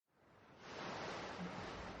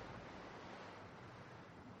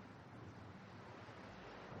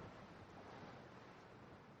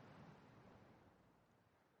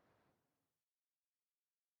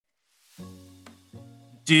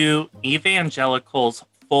Do evangelicals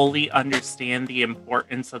fully understand the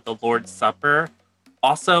importance of the Lord's Supper?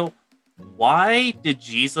 Also, why did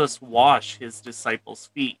Jesus wash his disciples'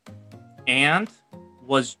 feet? And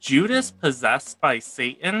was Judas possessed by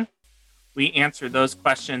Satan? We answer those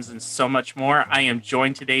questions and so much more. I am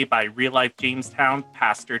joined today by Real Life Jamestown,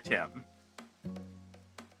 Pastor Tim.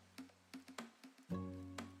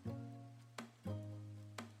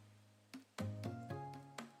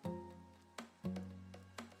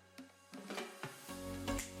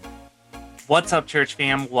 What's up, church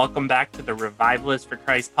fam? Welcome back to the Revivalist for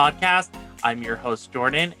Christ podcast. I'm your host,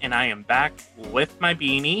 Jordan, and I am back with my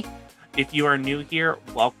beanie. If you are new here,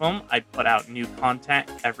 welcome. I put out new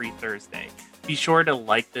content every Thursday. Be sure to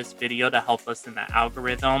like this video to help us in the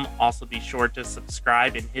algorithm. Also, be sure to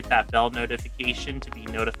subscribe and hit that bell notification to be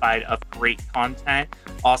notified of great content.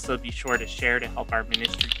 Also, be sure to share to help our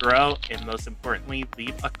ministry grow. And most importantly,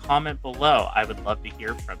 leave a comment below. I would love to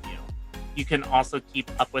hear from you. You can also keep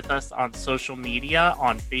up with us on social media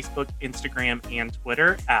on Facebook, Instagram, and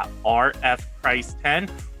Twitter at RFChrist10,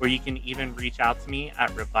 or you can even reach out to me at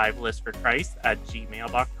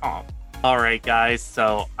revivalistforchrist@gmail.com. All right, guys,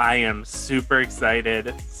 so I am super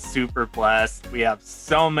excited, super blessed. We have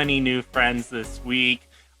so many new friends this week.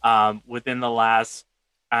 Within the last,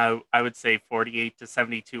 I would say 48 to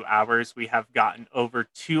 72 hours, we have gotten over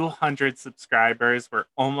 200 subscribers. We're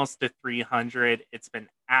almost to 300. It's been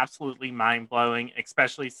absolutely mind-blowing,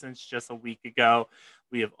 especially since just a week ago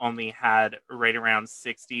we have only had right around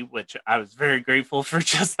 60, which I was very grateful for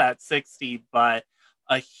just that 60. But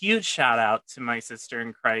a huge shout out to my sister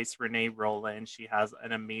in Christ, Renee Rowland. She has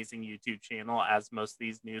an amazing YouTube channel, as most of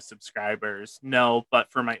these new subscribers know. But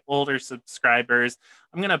for my older subscribers,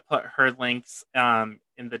 I'm going to put her links in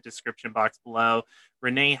the description box below.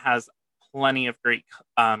 Renee has plenty of great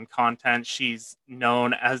content. She's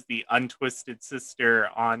known as the Untwisted Sister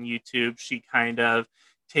on YouTube. She kind of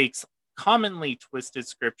takes commonly twisted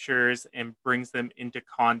scriptures and brings them into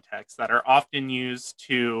context that are often used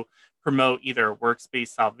to promote either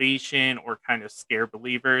works-based salvation or kind of scare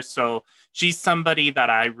believers. So she's somebody that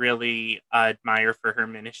I really admire for her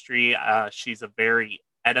ministry. She's a very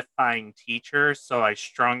edifying teacher, so I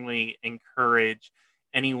strongly encourage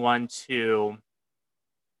anyone to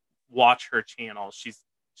watch her channel. She's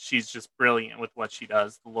just brilliant with what she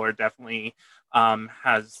does. The Lord definitely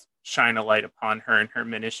has shine a light upon her and her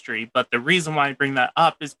ministry. But the reason why I bring that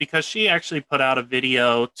up is because she actually put out a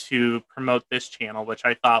video to promote this channel, which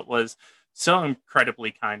I thought was so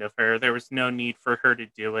incredibly kind of her. There was no need for her to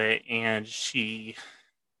do it, and she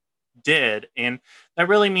did, and that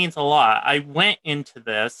really means a lot. I went into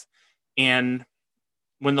this, and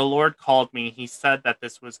when the Lord called me, he said that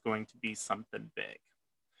this was going to be something big.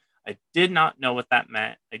 I did not know what that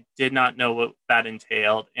meant. I did not know what that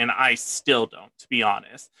entailed, and I still don't, to be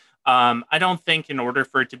honest. I don't think in order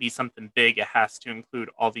for it to be something big, it has to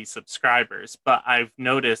include all these subscribers, but I've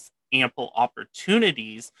noticed ample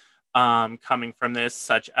opportunities coming from this,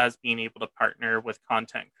 such as being able to partner with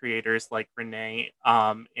content creators like Renee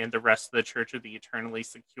and the rest of the Church of the Eternally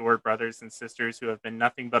Secure brothers and sisters who have been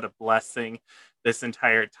nothing but a blessing this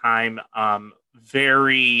entire time.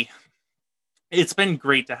 It's been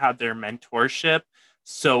great to have their mentorship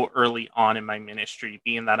so early on in my ministry,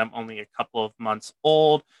 being that I'm only a couple of months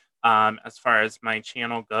old as far as my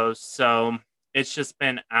channel goes. So it's just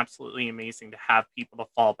been absolutely amazing to have people to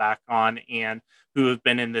fall back on and who have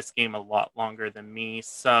been in this game a lot longer than me.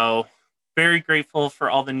 So very grateful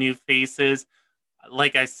for all the new faces.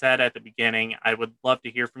 Like I said at the beginning, I would love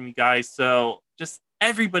to hear from you guys. So just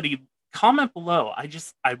everybody comment below. I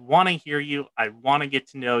want to hear you. I want to get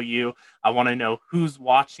to know you. I want to know who's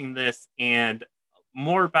watching this and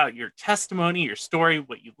more about your testimony, your story,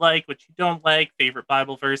 what you like, what you don't like, favorite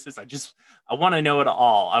Bible verses. I want to know it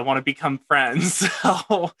all. I want to become friends.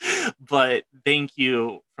 But thank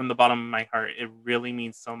you from the bottom of my heart. It really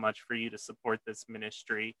means so much for you to support this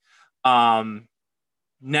ministry.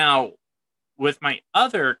 Now, with my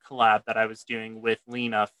other collab that I was doing with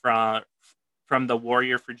Lena from the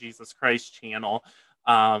Warrior for Jesus Christ channel,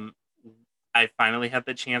 I finally had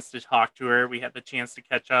the chance to talk to her. We had the chance to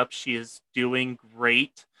catch up. She is doing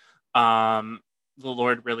great. The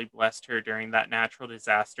Lord really blessed her during that natural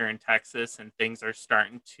disaster in Texas, and things are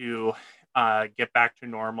starting to get back to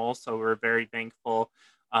normal. So we're very thankful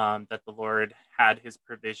that the Lord had his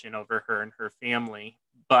provision over her and her family.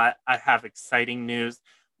 But I have exciting news.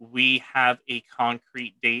 We have a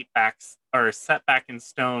concrete date set back in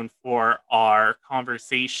stone for our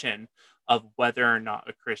conversation of whether or not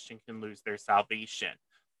a Christian can lose their salvation.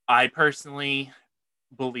 I personally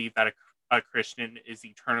believe that a Christian is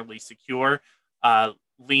eternally secure.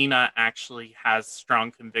 Lena actually has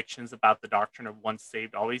strong convictions about the doctrine of once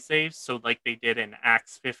saved, always saved. So, like they did in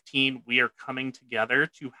Acts 15, we are coming together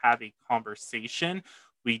to have a conversation.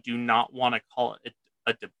 We do not want to call it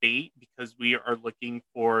a debate because we are looking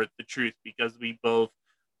for the truth because we both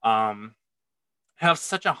um, have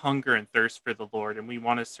such a hunger and thirst for the Lord and we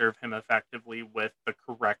want to serve Him effectively with the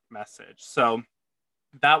correct message. So,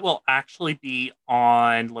 that will actually be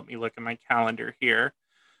on, let me look at my calendar here.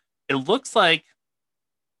 It looks like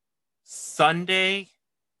Sunday,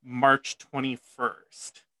 March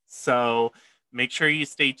 21st. So make sure you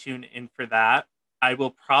stay tuned in for that. I will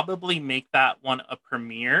probably make that one a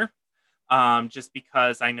premiere just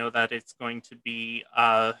because I know that it's going to be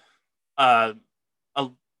a, a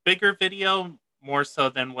bigger video, more so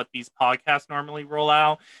than what these podcasts normally roll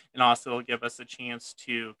out. And also it'll give us a chance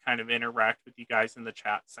to kind of interact with you guys in the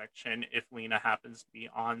chat section if Lena happens to be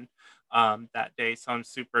on that day. So I'm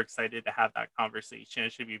super excited to have that conversation.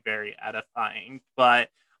 It should be very edifying. But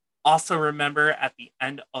also remember at the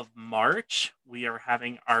end of March, we are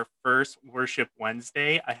having our first Worship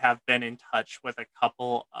Wednesday. I have been in touch with a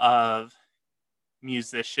couple of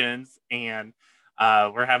musicians and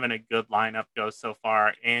we're having a good lineup go so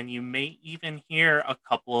far. And you may even hear a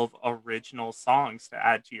couple of original songs to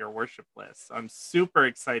add to your worship list. So I'm super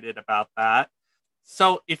excited about that.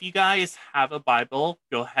 So if you guys have a Bible,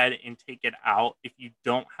 go ahead and take it out. If you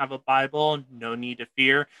don't have a Bible, no need to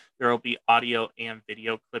fear. There will be audio and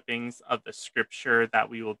video clippings of the scripture that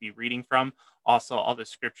we will be reading from. Also, all the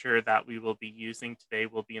scripture that we will be using today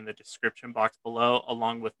will be in the description box below,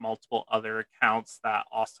 along with multiple other accounts that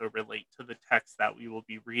also relate to the text that we will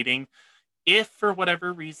be reading. If for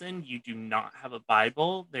whatever reason you do not have a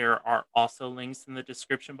Bible, there are also links in the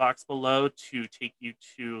description box below to take you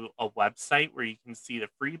to a website where you can see the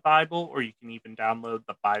free Bible or you can even download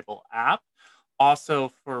the Bible app.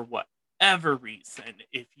 Also, for whatever reason,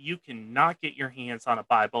 if you cannot get your hands on a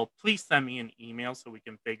Bible, please send me an email so we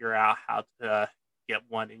can figure out how to get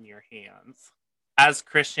one in your hands. As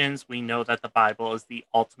Christians, we know that the Bible is the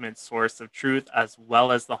ultimate source of truth as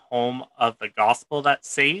well as the home of the gospel that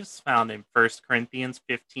saves, found in 1 Corinthians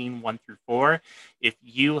 15 1 through 4. If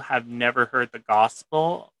you have never heard the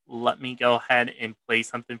gospel, let me go ahead and play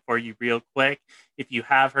something for you real quick. If you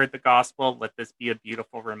have heard the gospel, let this be a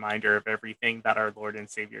beautiful reminder of everything that our Lord and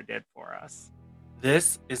Savior did for us.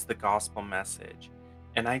 This is the gospel message,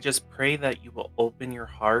 and I just pray that you will open your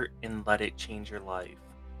heart and let it change your life.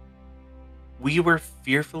 We were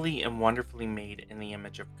fearfully and wonderfully made in the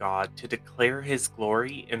image of God to declare His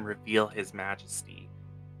glory and reveal His majesty.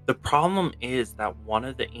 The problem is that one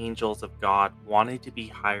of the angels of God wanted to be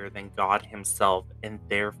higher than God Himself, and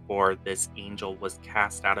therefore this angel was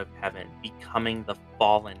cast out of heaven, becoming the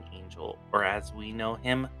fallen angel, or as we know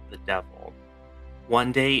him, the devil.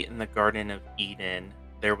 One day in the Garden of Eden,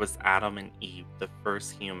 there was Adam and Eve, the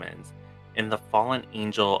first humans, and the fallen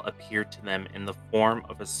angel appeared to them in the form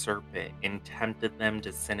of a serpent and tempted them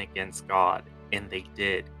to sin against God, and they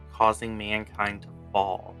did, causing mankind to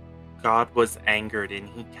fall. God was angered and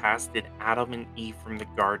He casted Adam and Eve from the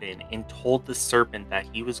garden and told the serpent that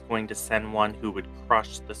He was going to send one who would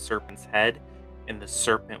crush the serpent's head and the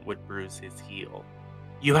serpent would bruise his heel.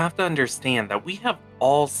 You have to understand that we have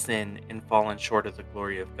all sinned and fallen short of the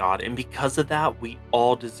glory of God, and because of that, we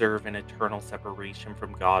all deserve an eternal separation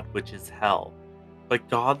from God, which is hell. But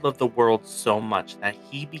God loved the world so much that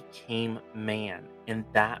He became man, and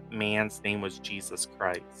that man's name was Jesus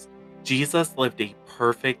Christ. Jesus lived a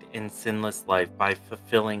perfect and sinless life by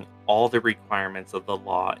fulfilling all the requirements of the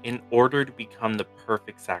law in order to become the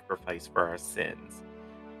perfect sacrifice for our sins.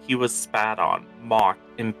 He was spat on, mocked,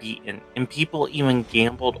 and beaten, and people even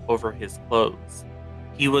gambled over his clothes.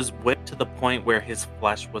 He was whipped to the point where his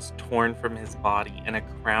flesh was torn from his body and a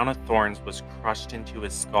crown of thorns was crushed into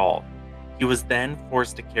his skull. He was then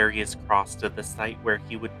forced to carry his cross to the site where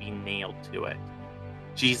he would be nailed to it.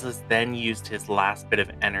 Jesus then used his last bit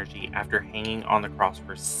of energy after hanging on the cross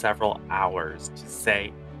for several hours to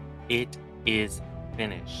say, "It is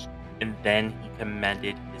finished," and then he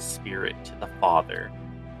commended his spirit to the Father.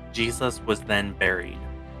 Jesus was then buried.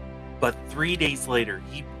 But 3 days later,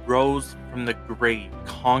 He rose from the grave,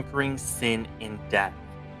 conquering sin and death.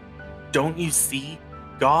 Don't you see?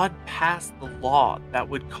 God passed the law that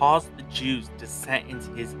would cause the Jews to sentence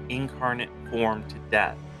His incarnate form to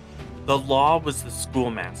death. The law was the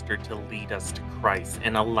schoolmaster to lead us to Christ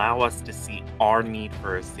and allow us to see our need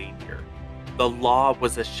for a Savior. The law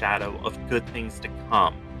was a shadow of good things to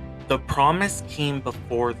come. The promise came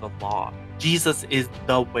before the law. Jesus is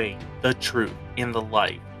the way, the truth, and the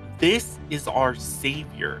life. This is our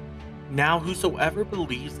Savior. Now, whosoever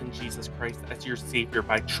believes in Jesus Christ as your Savior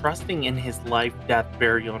by trusting in his life, death,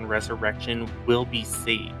 burial, and resurrection will be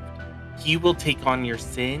saved. He will take on your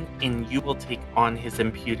sin, and you will take on his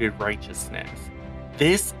imputed righteousness.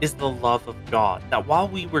 This is the love of God, that while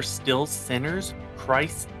we were still sinners,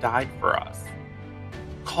 Christ died for us.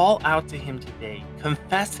 Call out to him today.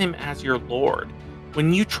 Confess him as your Lord.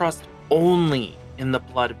 When you trust only in the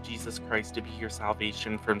blood of Jesus Christ to be your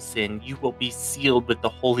salvation from sin, you will be sealed with the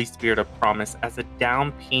Holy Spirit of promise as a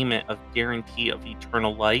down payment of guarantee of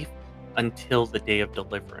eternal life until the day of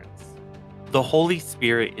deliverance. The Holy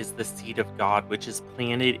Spirit is the seed of God which is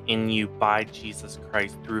planted in you by Jesus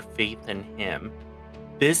Christ through faith in him.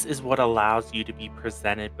 This is what allows you to be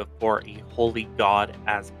presented before a holy God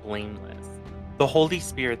as blameless. The Holy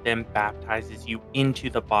Spirit then baptizes you into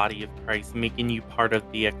the body of Christ, making you part of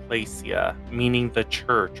the ecclesia, meaning the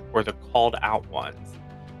church or the called out ones.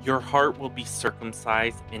 Your heart will be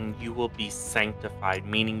circumcised and you will be sanctified,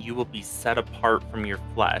 meaning you will be set apart from your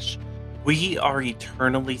flesh. We are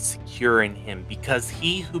eternally secure in him because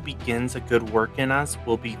he who begins a good work in us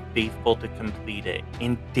will be faithful to complete it.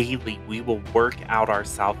 And daily we will work out our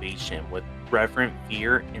salvation with reverent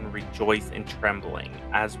fear and rejoice in trembling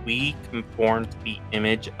as we conform to the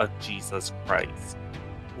image of Jesus Christ.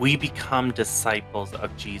 We become disciples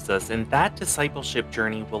of Jesus, and that discipleship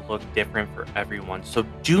journey will look different for everyone. So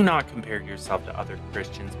do not compare yourself to other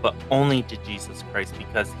Christians, but only to Jesus Christ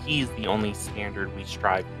because he is the only standard we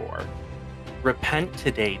strive for. Repent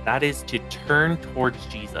today, that is to turn towards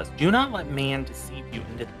Jesus. Do not let man deceive you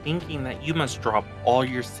into thinking that you must drop all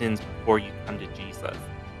your sins before you come to Jesus.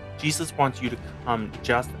 Jesus wants you to come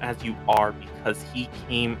just as you are because he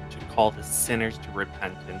came to call the sinners to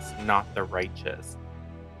repentance, not the righteous.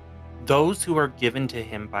 Those who are given to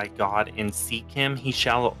him by God and seek him, he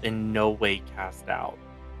shall in no way cast out.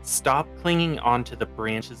 Stop clinging on to the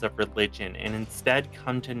branches of religion and instead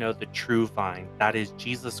come to know the true vine, that is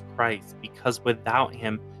Jesus Christ, because without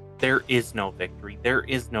him, there is no victory, there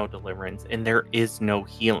is no deliverance, and there is no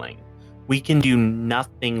healing. We can do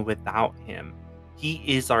nothing without him. He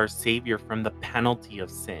is our Savior from the penalty of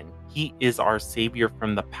sin. He is our Savior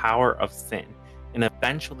from the power of sin. And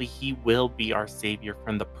eventually, he will be our Savior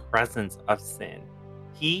from the presence of sin.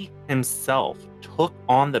 He himself took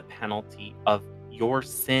on the penalty of your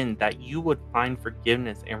sin that you would find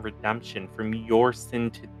forgiveness and redemption from your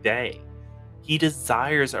sin today. He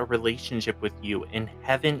desires a relationship with you, and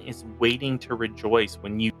heaven is waiting to rejoice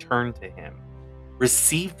when you turn to him.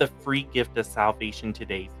 Receive the free gift of salvation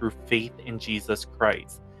today through faith in Jesus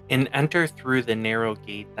Christ and enter through the narrow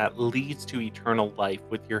gate that leads to eternal life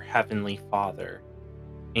with your heavenly Father.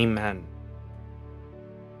 Amen.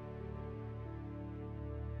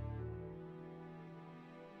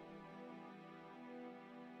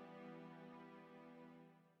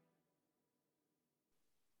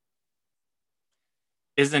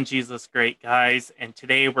 Isn't Jesus great, guys? And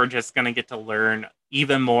today we're just going to get to learn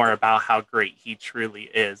even more about how great he truly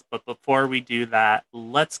is. But before we do that,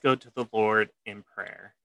 let's go to the Lord in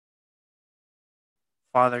prayer.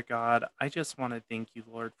 Father God, I just want to thank you,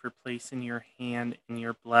 Lord, for placing your hand and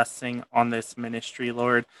your blessing on this ministry,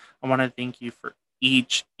 Lord. I want to thank you for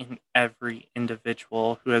each and every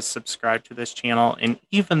individual who has subscribed to this channel, and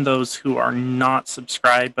even those who are not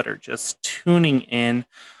subscribed but are just tuning in.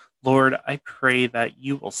 Lord, I pray that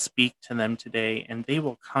you will speak to them today and they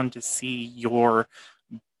will come to see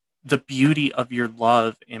the beauty of your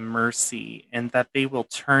love and mercy, and that they will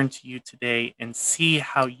turn to you today and see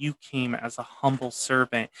how you came as a humble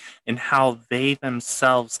servant and how they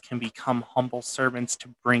themselves can become humble servants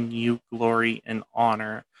to bring you glory and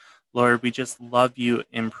honor. Lord, we just love you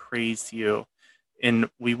and praise you, and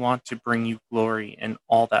we want to bring you glory in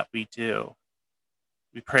all that we do.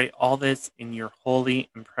 We pray all this in your holy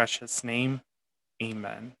and precious name.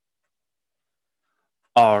 Amen.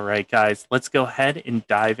 All right, guys, let's go ahead and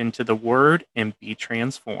dive into the word and be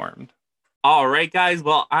transformed. All right, guys.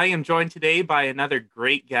 Well, I am joined today by another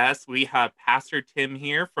great guest. We have Pastor Tim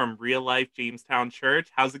here from Real Life Jamestown Church.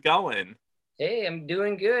 How's it going? Hey, I'm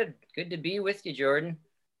doing good. Good to be with you, Jordan.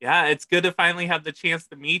 Yeah, it's good to finally have the chance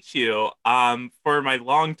to meet you. For my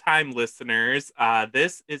longtime listeners,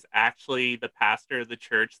 this is actually the pastor of the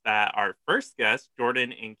church that our first guest,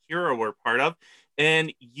 Jordan and Kira, were part of.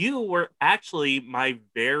 And you were actually my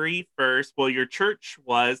very first, well, your church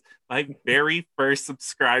was my very first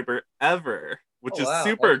subscriber ever, which Oh, is wow.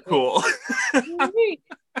 super That's cool. cool. Sweet.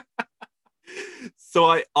 So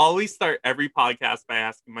I always start every podcast by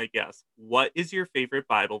asking my guests, what is your favorite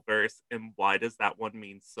Bible verse and why does that one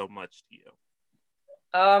mean so much to you?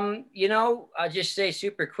 I'll just say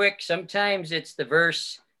super quick. Sometimes it's the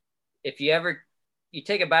verse, if you ever you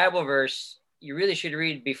take a Bible verse, you really should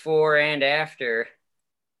read before and after.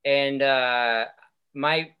 And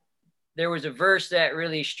my there was a verse that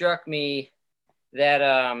really struck me that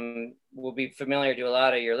will be familiar to a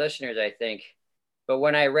lot of your listeners, I think. But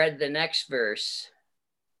when I read the next verse,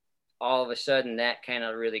 all of a sudden that kind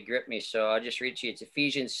of really gripped me. So I'll just read to you. It's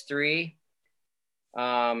Ephesians 3.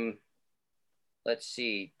 Um, let's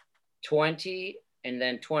see, 20 and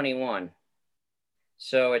then 21.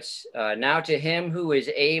 So it's now to him who is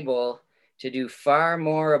able to do far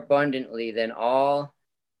more abundantly than all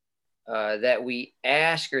that we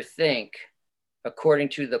ask or think, according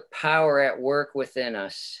to the power at work within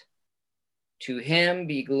us. To him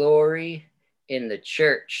be glory in the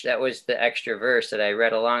church. That was the extra verse that I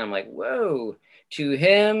read along. I'm like, whoa. To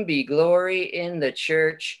him be glory in the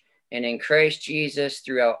church and in Christ Jesus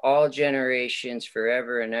throughout all generations,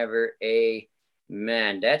 forever and ever.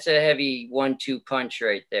 Amen. That's a heavy 1-2 punch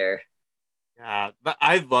right there. Yeah, but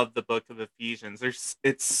I love the book of Ephesians.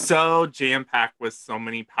 It's so jam-packed with so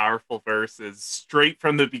many powerful verses straight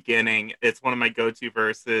from the beginning. It's one of my go-to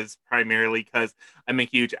verses primarily because I'm a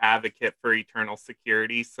huge advocate for eternal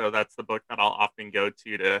security. So that's the book that I'll often go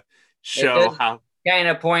to It show does how kind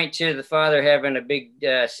of point to the Father having a big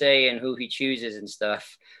say in who he chooses and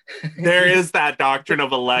stuff. there is that doctrine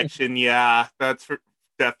of election. Yeah,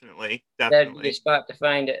 definitely, That'd be a definitely. spot to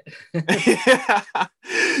find it. Yeah.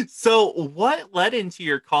 So, what led into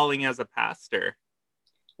your calling as a pastor?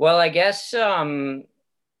 Well, I guess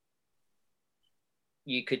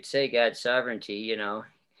you could say God's sovereignty.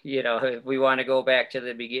 If we want to go back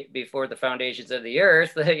to before the foundations of the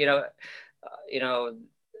earth, you know,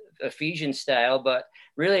 Ephesian style, but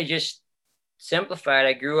really just simplified.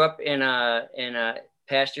 I grew up in a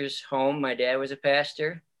pastor's home. My dad was a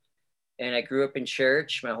pastor, and I grew up in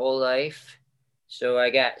church my whole life. So I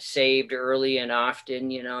got saved early and often,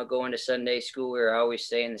 going to Sunday school. We were always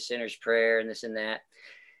saying the sinner's prayer and this and that.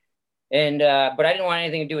 And but I didn't want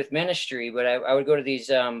anything to do with ministry. But I would go to these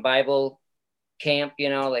Bible camp,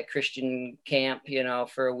 like Christian camp,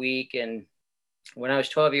 for a week. And when I was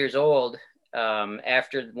 12 years old,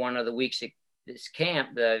 after one of the weeks at this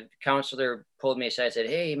camp, the counselor pulled me aside and said,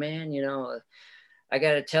 "Hey, man, I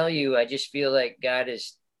got to tell you, I just feel like God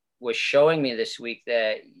was showing me this week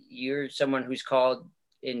that you're someone who's called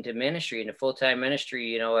into ministry, into full-time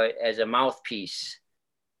ministry, as a mouthpiece."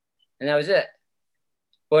 And that was it.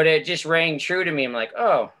 But it just rang true to me. I'm like,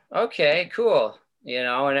 oh, okay, cool.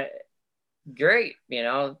 Great.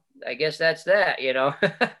 I guess that's that,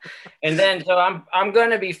 And then, so I'm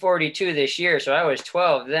going to be 42 this year. So I was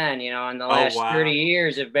 12 then, and the Oh, last 30 wow.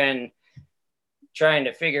 years have been trying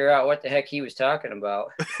to figure out what the heck he was talking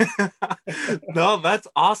about. No, that's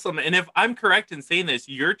awesome. And if I'm correct in saying this,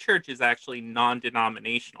 your church is actually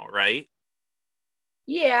non-denominational, right?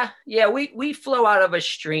 Yeah, we flow out of a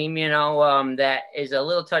stream, that is a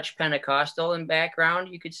little touch Pentecostal in background,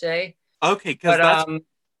 you could say, Okay, because but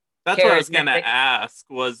that's what I was gonna charismatic. ask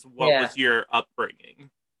was what Yeah, was your upbringing?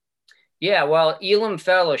 yeah. Well, Elam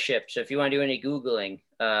Fellowship. So if you want to do any googling,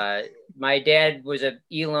 my dad was a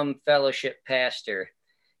Elam Fellowship pastor,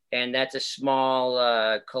 and that's a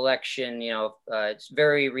small collection. It's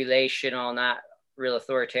very relational, not real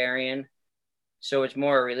authoritarian. So it's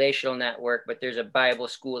more a relational network, but there's a Bible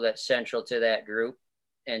school that's central to that group.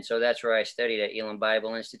 And so that's where I studied at Elam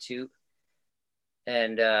Bible Institute.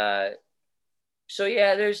 And so,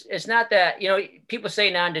 yeah, it's not that, people say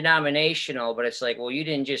non-denominational, but it's like, well, you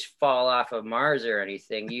didn't just fall off of Mars or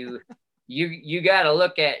anything. You got to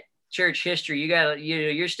look at church history.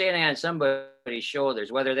 You're standing on somebody's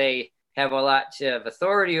shoulders, whether they have a lot of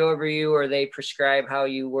authority over you or they prescribe how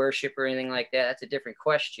you worship or anything like that. That's a different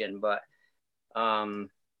question. But so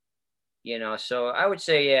I would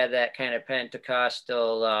say, yeah, that kind of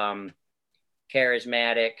Pentecostal,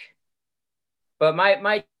 charismatic. But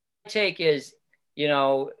my take is,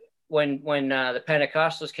 when the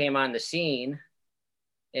Pentecostals came on the scene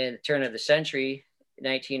in the turn of the century,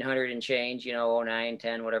 1900 and change, 09,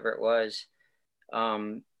 10, whatever it was,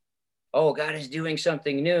 oh, God is doing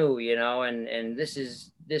something new, and this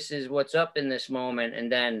is what's up in this moment.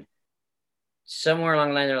 And then somewhere along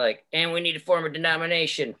the line, they're like, and we need to form a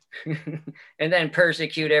denomination and then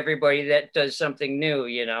persecute everybody that does something new,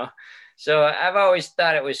 So I've always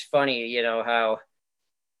thought it was funny, how,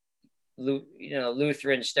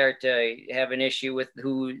 Lutherans start to have an issue with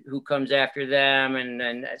who comes after them.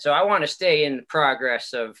 And so I want to stay in the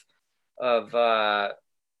progress of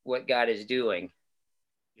what God is doing.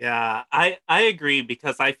 Yeah, I agree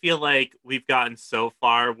because I feel like we've gotten so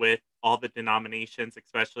far with all the denominations,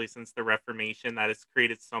 especially since the Reformation, that has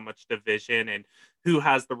created so much division and who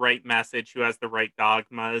has the right message, who has the right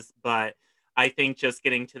dogmas. But I think just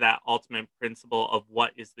getting to that ultimate principle of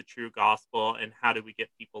what is the true gospel and how do we get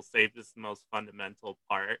people saved is the most fundamental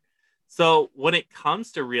part. So, when it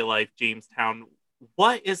comes to real life Jamestown,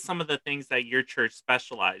 what is some of the things that your church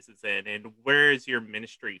specializes in, and where is your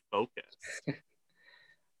ministry focused?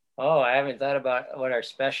 Oh, I haven't thought about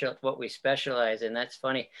what we specialize in. That's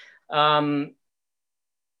funny. Um,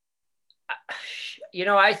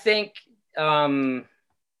 I think um,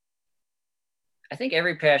 I think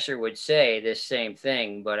every pastor would say this same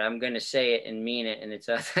thing, but I'm going to say it and mean it, and it's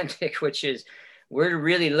authentic, which is we're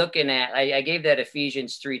really looking at. I gave that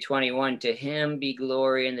Ephesians 3:21. To Him be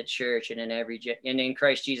glory in the church and and in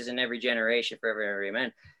Christ Jesus in every generation forever and ever.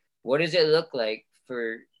 Amen. What does it look like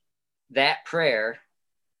for that prayer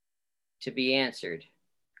to be answered?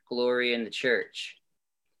 Glory in the church.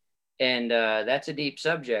 And that's a deep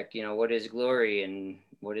subject. What is glory, and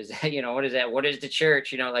what is that? What is that? What is the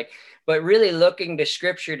church? But really looking to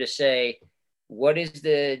scripture to say, what is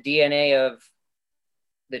the DNA of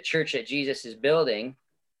the church that Jesus is building?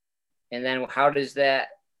 And then how does that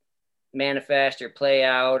manifest or play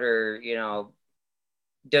out or,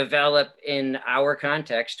 develop in our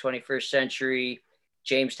context, 21st century,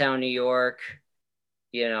 Jamestown, New York,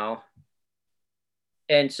 you know?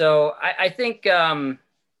 And so I think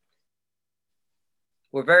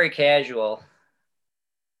we're very casual.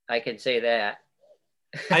 I can say that.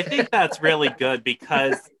 I think that's really good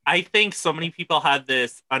because I think so many people have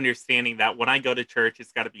this understanding that when I go to church,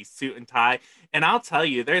 it's got to be suit and tie. And I'll tell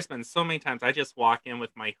you, there's been so many times I just walk in with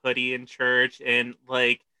my hoodie in church. And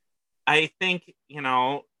like, I think,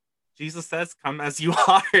 Jesus says, come as you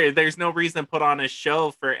are. There's no reason to put on a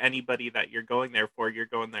show for anybody that you're going there for. You're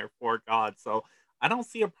going there for God. So I don't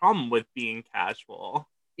see a problem with being casual.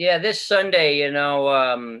 Yeah, this Sunday,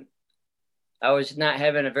 I was not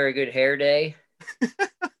having a very good hair day,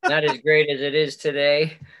 not as great as it is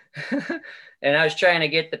today. And I was trying to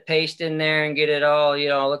get the paste in there and get it all,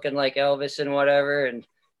 looking like Elvis and whatever, and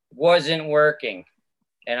wasn't working.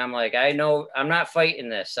 And I'm like, I know I'm not fighting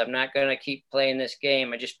this. I'm not going to keep playing this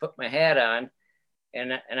game. I just put my hat on,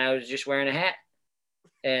 and I was just wearing a hat.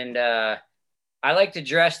 And I like to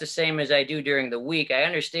dress the same as I do during the week. I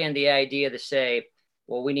understand the idea to say,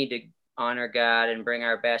 well, we need to honor God and bring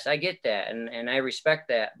our best. I get that, and I respect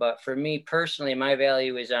that. But for me personally, my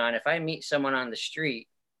value is on if I meet someone on the street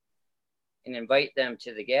and invite them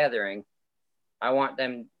to the gathering, I want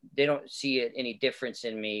them, they don't see any difference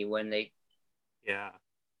in me when Yeah.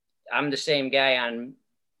 I'm the same guy on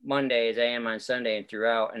Monday as I am on Sunday and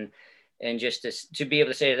throughout. And just to be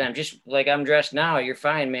able to say to them, just like I'm dressed now, you're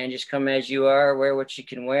fine, man. Just come as you are, wear what you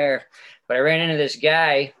can wear. But I ran into this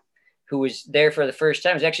guy who was there for the first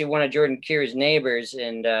time. It was actually one of Jordan Kier's neighbors,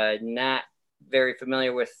 and not very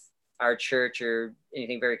familiar with our church or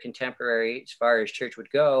anything very contemporary as far as church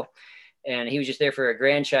would go. And he was just there for a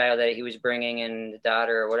grandchild that he was bringing, and the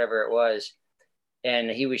daughter or whatever it was.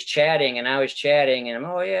 And he was chatting and I was chatting, and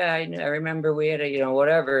I'm, oh yeah, I remember we had a,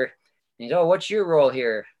 whatever. And he's, oh, what's your role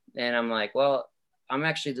here? And I'm like, well, I'm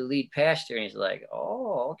actually the lead pastor. And he's like,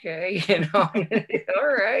 oh, okay. All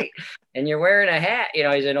right. And you're wearing a hat,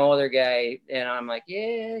 he's an older guy. And I'm like,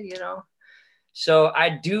 yeah. So I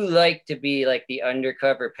do like to be like the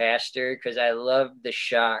undercover pastor, because I love the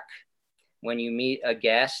shock when you meet a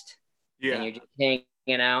guest and you're just hanging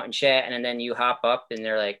out and chatting, and then you hop up and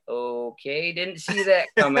they're like, okay, didn't see that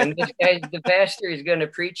coming. This guy's the pastor, is going to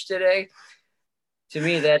preach today. To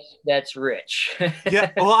me, that's rich.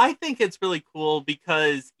 Yeah, well, I think it's really cool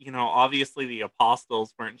because, obviously the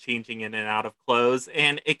apostles weren't changing in and out of clothes.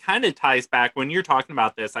 And it kind of ties back when you're talking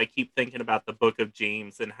about this. I keep thinking about the book of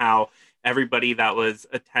James and how everybody that was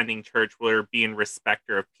attending church were being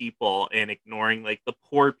respecter of people and ignoring like the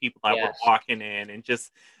poor people that were walking in, and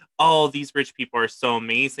just, oh, these rich people are so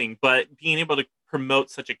amazing. But being able to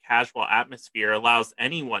promote such a casual atmosphere allows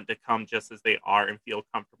anyone to come just as they are and feel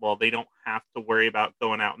comfortable. They don't have to worry about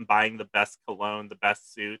going out and buying the best cologne, the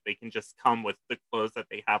best suit. They can just come with the clothes that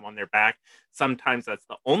they have on their back. Sometimes that's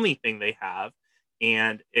the only thing they have,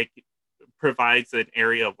 and it provides an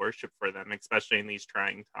area of worship for them, especially in these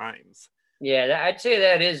trying times. Yeah, I'd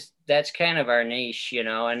say that's kind of our niche,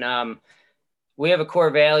 and we have a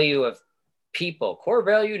core value of people. Core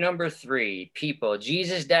value number 3, people.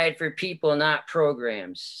 Jesus died for people, not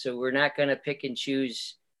programs. So we're not going to pick and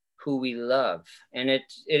choose who we love. And it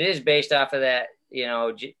is based off of that,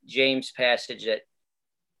 James passage that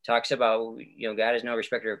talks about, God is no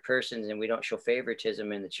respecter of persons, and we don't show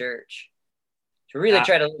favoritism in the church. To really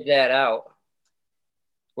try to live that out.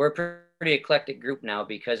 We're pretty eclectic group now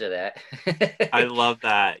because of that. I love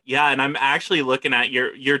that. Yeah, and I'm actually looking at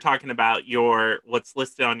you're talking about your what's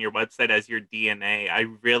listed on your website as your DNA. I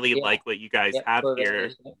really Yeah. like what you guys Yep. have Core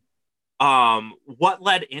here. values. What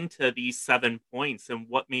led into these 7 points and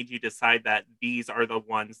what made you decide that these are the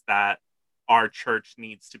ones that our church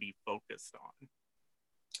needs to be focused on?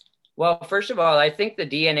 Well, first of all, I think the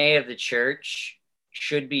DNA of the church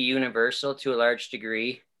should be universal to a large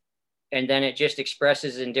degree. And then it just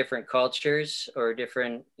expresses in different cultures or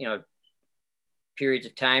different, periods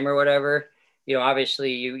of time or whatever.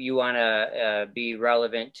 Obviously you want to be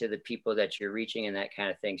relevant to the people that you're reaching and that kind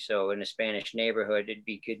of thing. So in a Spanish neighborhood, it'd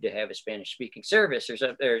be good to have a Spanish speaking service or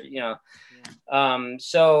something,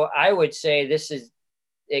 So I would say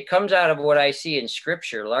it comes out of what I see in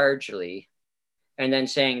scripture largely, and then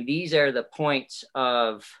saying these are the points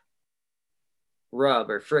of rub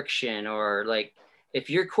or friction, or like if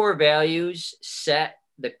your core values set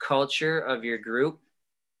the culture of your group,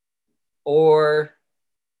 or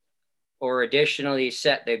additionally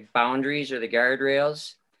set the boundaries or the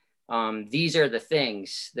guardrails. These are the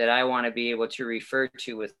things that I want to be able to refer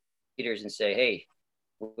to with leaders and say, hey,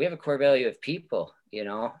 we have a core value of people,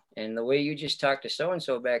 and the way you just talked to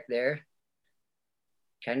so-and-so back there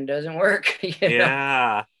kind of doesn't work.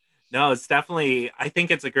 Yeah. No, it's definitely, I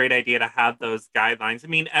think it's a great idea to have those guidelines. I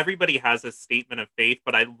mean, everybody has a statement of faith,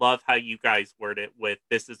 but I love how you guys word it with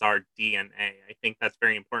this is our DNA. I think that's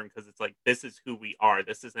very important because it's like, this is who we are.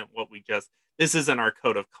 This isn't our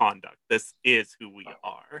code of conduct. This is who we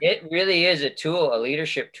are. It really is a tool, a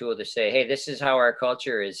leadership tool to say, hey, this is how our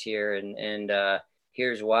culture is here. And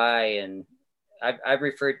here's why. And I've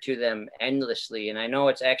referred to them endlessly. And I know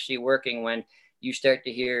it's actually working when you start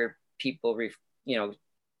to hear people,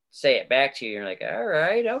 say it back to you. You're like, all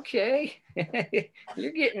right, okay.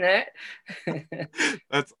 You're getting that.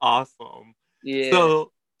 That's awesome. Yeah.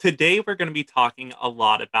 So today we're going to be talking a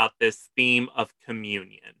lot about this theme of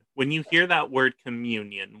communion. When you hear that word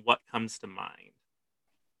communion, what comes to mind?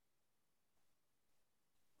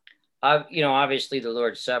 Obviously the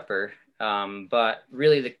Lord's Supper. But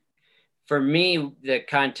really for me, the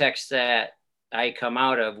context that I come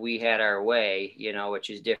out of, we had our way, which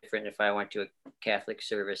is different if I went to a Catholic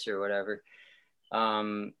service or whatever.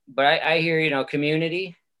 But I hear,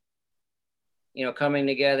 community, coming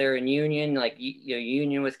together in union, like,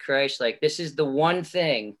 union with Christ. Like, this is the one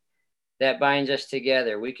thing that binds us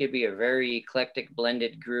together. We could be a very eclectic,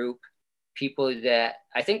 blended group, people that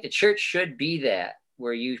I think the church should be that,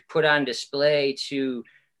 where you put on display to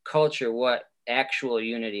culture what actual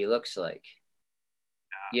unity looks like,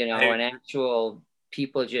 and actual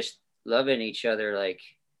people just loving each other, like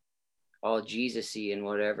all Jesus-y and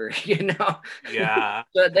whatever, Yeah.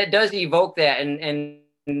 So that does evoke that. And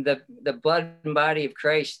the blood and body of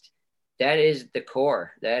Christ, that is the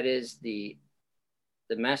core. That is the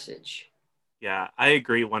message. Yeah, I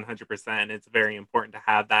agree 100%. It's very important to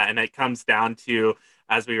have that. And it comes down to,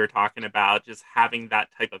 as we were talking about, just having that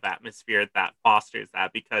type of atmosphere that fosters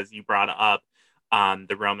that, because you brought up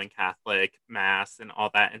the Roman Catholic Mass and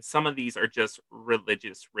all that. And some of these are just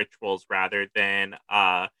religious rituals rather than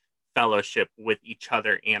fellowship with each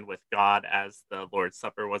other and with God as the Lord's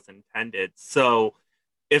Supper was intended. So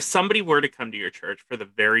if somebody were to come to your church for the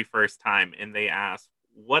very first time and they ask,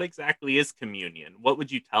 what exactly is communion? What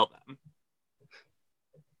would you tell them?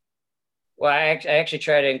 Well, I actually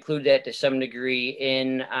try to include that to some degree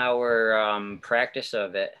in our practice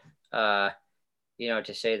of it.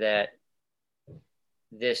 To say that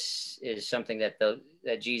this is something that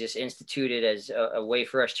Jesus instituted as a way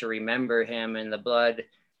for us to remember him, and the blood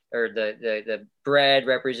or the bread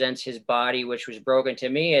represents his body, which was broken. To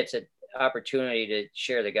me, it's an opportunity to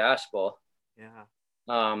share the gospel. Yeah.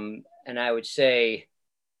 And I would say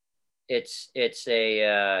it's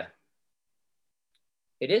a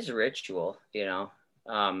it is a ritual,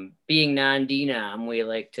 being non-denom, we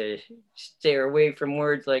like to stay away from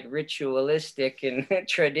words like ritualistic and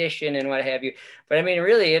tradition and what have you. But I mean,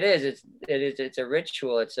 really, it's a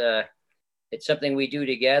ritual. It's something we do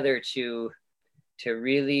together to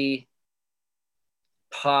really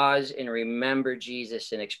pause and remember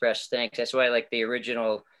Jesus and express thanks. That's why I like the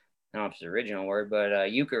original, I don't know if it's the original word,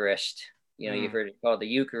 but Eucharist. You've heard it called the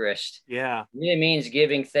Eucharist. Yeah. It really means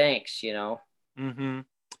giving thanks. Mm-hmm.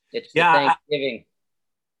 It's the Yeah, Thanksgiving.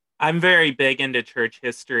 I'm very big into church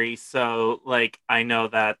history, so like I know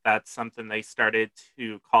that that's something they started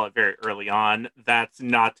to call it very early on. That's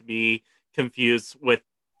not to be confused with,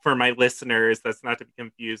 for my listeners, that's not to be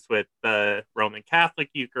confused with the Roman Catholic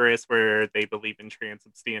Eucharist, where they believe in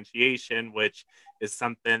transubstantiation, which is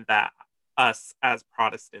something that us as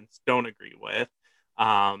Protestants don't agree with.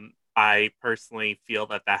 I personally feel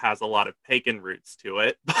that that has a lot of pagan roots to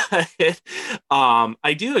it. But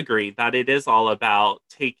I do agree that it is all about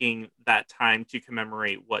taking that time to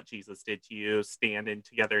commemorate what Jesus did to you, stand in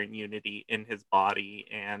together in unity in his body.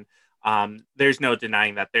 And there's no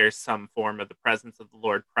denying that there's some form of the presence of the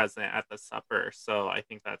Lord present at the supper. So I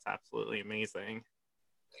think that's absolutely amazing.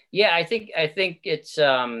 Yeah, I think it's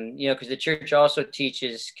because the church also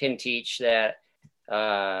can teach that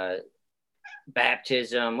uh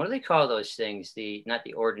baptism, what do they call those things? The Not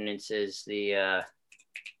the ordinances, the I'm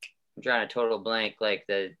drawing a total blank, like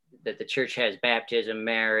the church has baptism,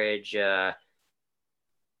 marriage, Are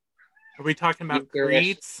we talking about Eucharist.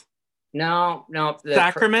 creeds? No, the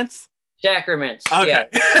Sacraments? sacraments. Yeah,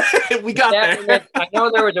 Okay. We the got there. sacraments. I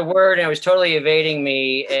know there was a word and it was totally evading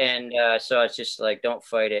me, and so it's just like, don't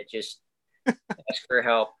fight it. Just ask for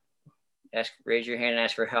help. Raise your hand and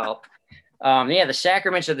ask for help. Yeah, the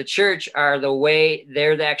sacraments of the church are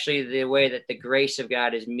they're actually the way that the grace of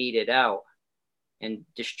God is meted out and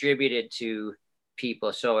distributed to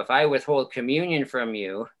people. So if I withhold communion from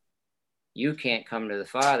you, you can't come to the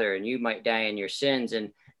Father and you might die in your sins. And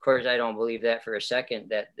of course, I don't believe that for a second,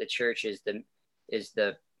 that the church is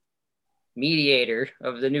the mediator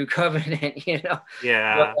of the new covenant, But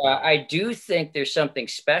Yeah, I do think there's something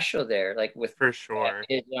special there, like with for sure.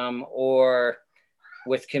 baptism or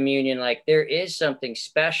with communion. Like there is something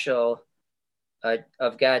special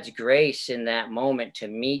of God's grace in that moment to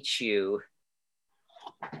meet you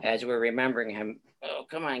as we're remembering him. Oh,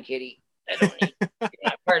 come on, kitty. I don't need, you're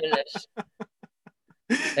not part of this.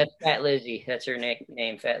 That's Fat Lizzie. That's her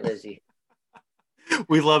name, Fat Lizzie.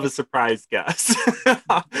 We love a surprise guest.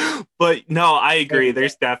 But no, I agree.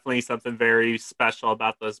 There's definitely something very special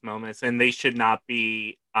about those moments, and they should not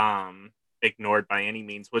be ignored by any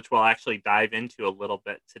means, which we'll actually dive into a little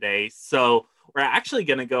bit today. So we're actually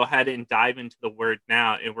going to go ahead and dive into the word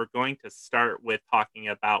now, and we're going to start with talking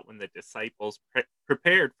about when the disciples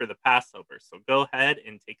prepared for the Passover. So go ahead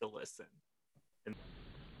and take a listen.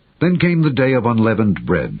 Then came the day of unleavened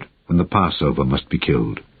bread, when the Passover must be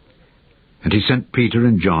killed. And he sent Peter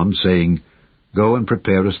and John, saying, Go and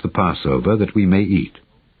prepare us the Passover, that we may eat.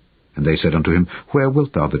 And they said unto him, Where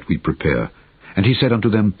wilt thou that we prepare? And he said unto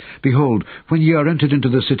them, Behold, when ye are entered into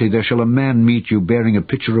the city, there shall a man meet you, bearing a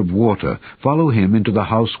pitcher of water. Follow him into the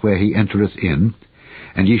house where he entereth in.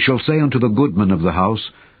 And ye shall say unto the goodman of the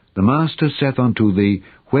house, The master saith unto thee,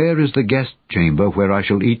 Where is the guest chamber, where I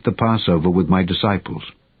shall eat the Passover with my disciples?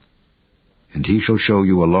 And he shall show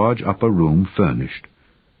you a large upper room furnished.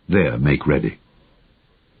 There make ready.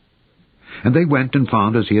 And they went and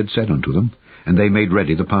found as he had said unto them, and they made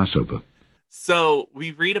ready the Passover. So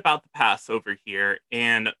we read about the Passover here,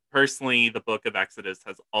 and personally, the book of Exodus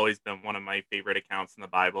has always been one of my favorite accounts in the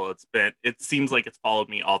Bible. It seems like it's followed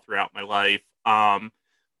me all throughout my life.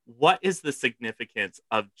 What is the significance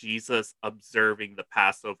of Jesus observing the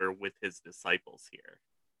Passover with his disciples here?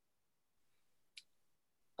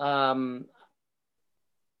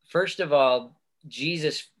 First of all,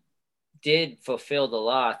 Jesus did fulfill the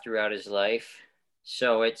law throughout his life.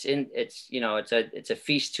 So it's a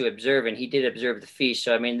feast to observe, and he did observe the feast.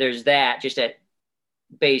 So I mean, there's that just at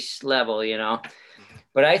base level,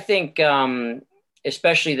 But I think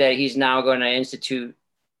especially that he's now going to institute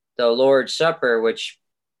the Lord's Supper, which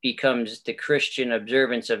becomes the Christian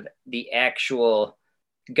observance of the actual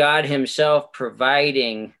God himself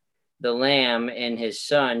providing the lamb in his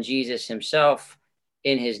son. Jesus himself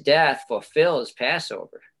in his death fulfills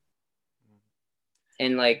Passover.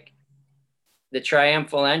 And like the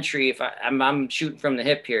triumphal entry, if I'm shooting from the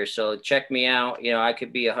hip here, so check me out, I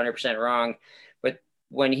could be 100% wrong, but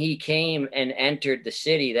when he came and entered the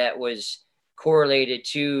city, that was correlated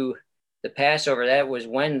to the Passover. That was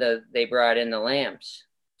when they brought in the lambs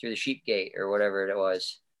through the sheep gate or whatever it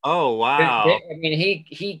was. Oh, wow. I mean,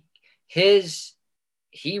 he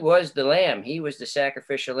was the lamb. He was the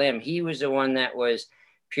sacrificial lamb. He was the one that was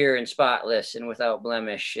pure and spotless and without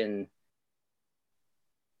blemish and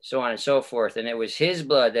so on and so forth. And it was his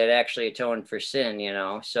blood that actually atoned for sin,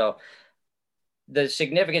 So the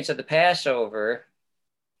significance of the Passover,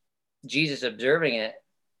 Jesus observing it,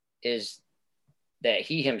 is that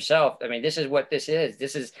he himself, I mean, this is what this is.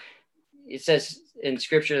 It says in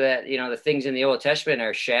scripture that, the things in the Old Testament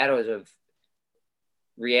are shadows of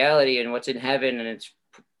reality and what's in heaven, and it's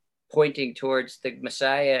pointing towards the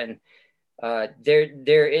Messiah. And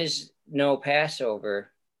there is no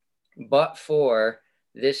Passover but for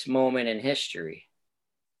this moment in history.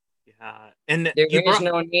 Yeah. And there is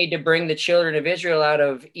no need to bring the children of Israel out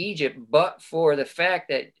of Egypt, but for the fact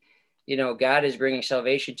that, God is bringing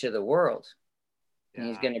salvation to the world. And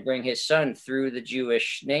he's going to bring his son through the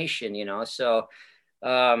Jewish nation, So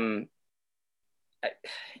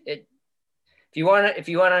it, if you want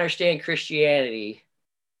to understand Christianity,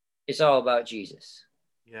 it's all about Jesus.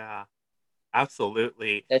 Yeah,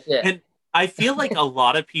 absolutely. That's it. And I feel like a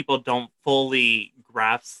lot of people don't fully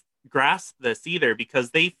grasp this either,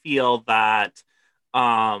 because they feel that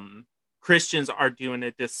um Christians are doing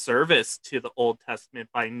a disservice to the Old Testament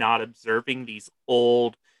by not observing these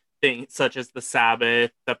old things such as the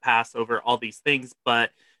Sabbath, the Passover, all these things,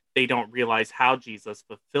 but they don't realize how Jesus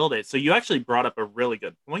fulfilled it. So you actually brought up a really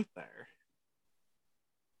good point there.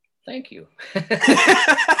 Thank you.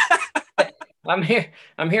 I'm here.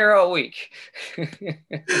 I'm here all week.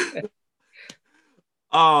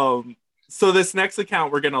 So this next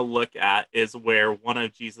account we're going to look at is where one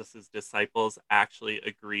of Jesus's disciples actually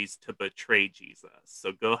agrees to betray Jesus.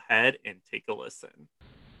 So go ahead and take a listen.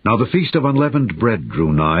 Now the feast of unleavened bread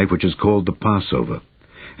drew nigh, which is called the Passover.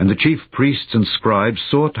 And the chief priests and scribes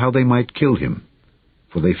sought how they might kill him,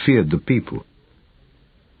 for they feared the people.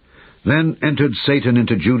 Then entered Satan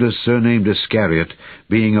into Judas, surnamed Iscariot,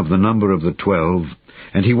 being of the number of the 12,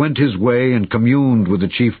 and he went his way and communed with the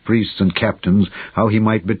chief priests and captains how he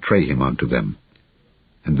might betray him unto them.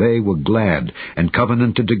 And they were glad, and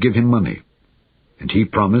covenanted to give him money. And he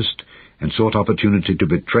promised, and sought opportunity to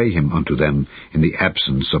betray him unto them in the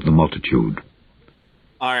absence of the multitude.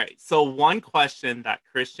 All right, so one question that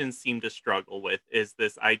Christians seem to struggle with is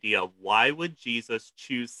this idea of why would Jesus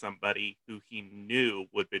choose somebody who he knew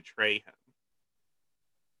would betray him?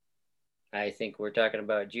 I think we're talking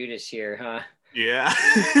about Judas here, huh? Yeah.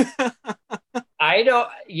 I don't,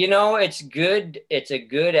 it's good. It's a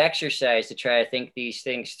good exercise to try to think these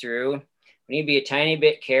things through. We need to be a tiny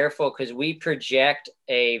bit careful because we project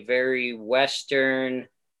a very Western,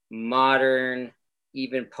 modern,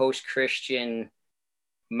 even post-Christian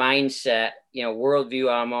mindset, worldview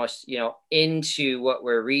almost, into what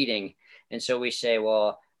we're reading. And so we say,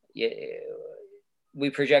 well, we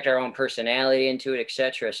project our own personality into it,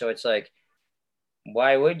 etc. So it's like,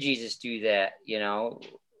 why would Jesus do that?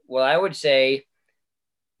 Well, I would say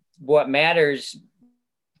what matters,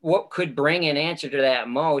 what could bring an answer to that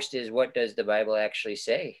most is what does the Bible actually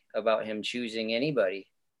say about him choosing anybody?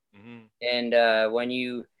 Mm-hmm. And when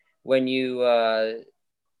you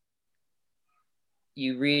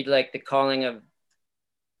read like the calling of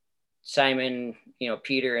Simon,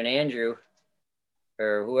 Peter and Andrew,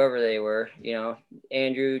 or whoever they were,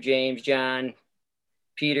 Andrew, James, John,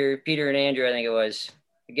 Peter and Andrew, I think it was.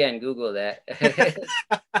 Again, Google that. It's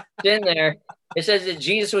in there. It says that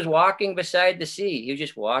Jesus was walking beside the sea. He was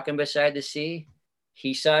just walking beside the sea.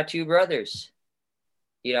 He saw two brothers.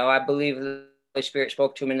 I believe the Holy Spirit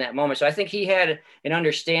spoke to him in that moment. So I think he had an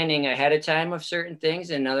understanding ahead of time of certain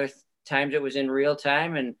things, and other times it was in real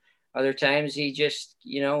time, and other times he just,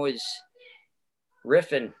 was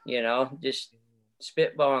riffing, just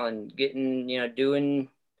spitballing, getting,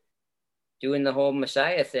 doing the whole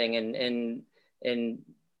Messiah thing and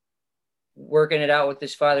working it out with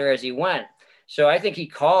his Father as he went. So I think he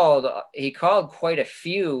called quite a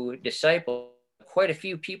few disciples, quite a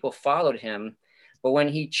few people followed him. But when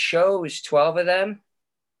he chose 12 of them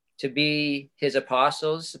to be his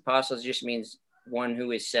apostles just means one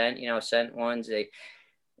who is sent, sent ones, they,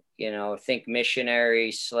 think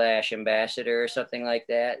missionary / ambassador or something like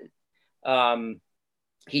that.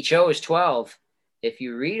 He chose 12. If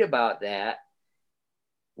you read about that,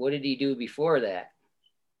 what did he do before that?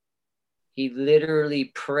 He literally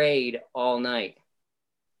prayed all night,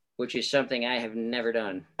 which is something I have never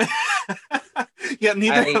done. Yeah,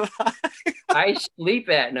 neither have I. I sleep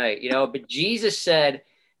at night, but Jesus said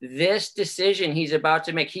this decision he's about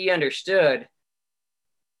to make, he understood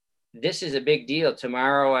this is a big deal.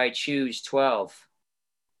 Tomorrow I choose 12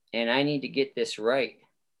 and I need to get this right.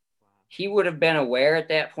 He would have been aware at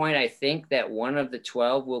that point, I think, that one of the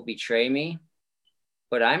 12 will betray me,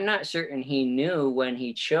 but I'm not certain he knew when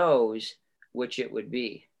he chose which it would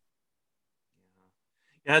be.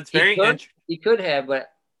 Yeah, it's very interesting. He could have,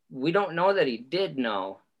 but we don't know that he did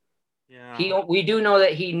know. Yeah. We do know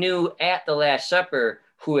that he knew at the Last Supper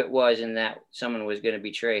who it was and that someone was going to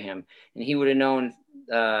betray him. And he would have known,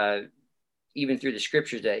 even through the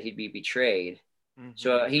scriptures, that he'd be betrayed. Mm-hmm.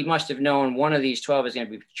 So he must have known one of these 12 is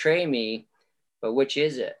going to betray me, but which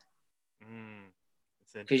is it?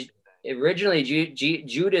 Because originally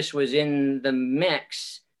Judas was in the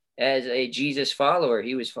mix as a Jesus follower.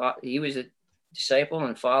 He was a disciple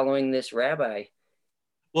and following this rabbi.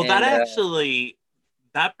 Well,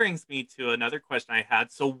 that brings me to another question I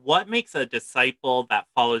had. So what makes a disciple that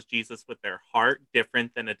follows Jesus with their heart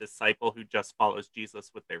different than a disciple who just follows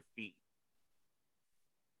Jesus with their feet?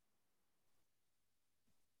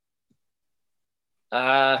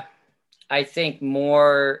 I think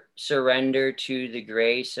more surrender to the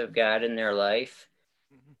grace of God in their life,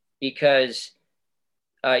 because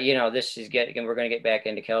this is we're going to get back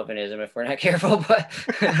into Calvinism if we're not careful, but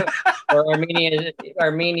or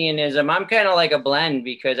Arminianism. I'm kind of like a blend,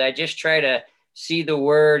 because I just try to see the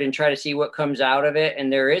word and try to see what comes out of it.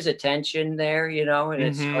 And there is a tension there, and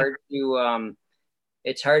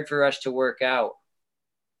it's hard for us to work out.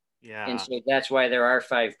 Yeah. And so that's why there are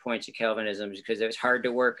 5 points of Calvinism, because it's hard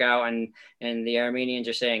to work out. And the Armenians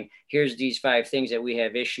are saying, here's these 5 things that we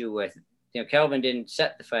have issue with. Calvin didn't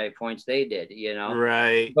set the 5 points, they did,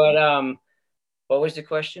 Right. But what was the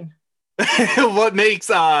question? What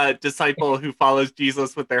makes a disciple who follows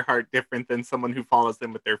Jesus with their heart different than someone who follows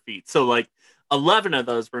them with their feet? So like 11 of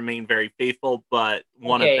those remain very faithful, but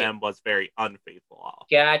one of them was very unfaithful.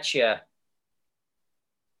 Gotcha.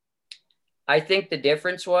 I think the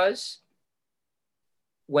difference was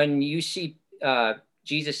when you see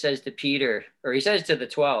Jesus says to Peter, or he says to the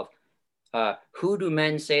 12, who do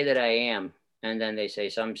men say that I am? And then they say,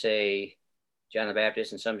 some say John the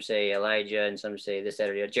Baptist, and some say Elijah, and some say this, that,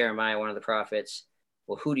 or Jeremiah, one of the prophets.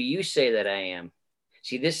 Well, who do you say that I am?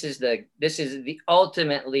 See, this is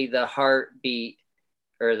ultimately the heartbeat,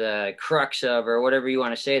 or the crux of, or whatever you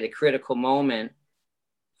want to say, the critical moment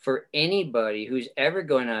for anybody who's ever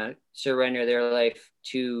going to surrender their life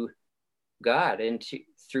to God and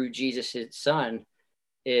through Jesus, his son,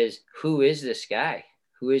 is, who is this guy?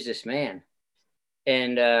 Who is this man?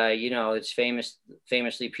 And, it's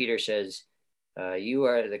famously Peter says, you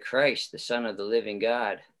are the Christ, the Son of the living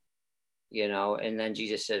God, and then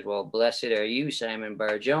Jesus says, well, blessed are you, Simon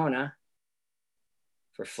Bar-Jonah,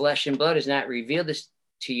 for flesh and blood has not revealed this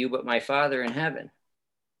to you, but my Father in heaven.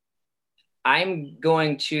 I'm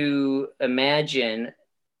going to imagine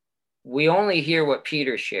we only hear what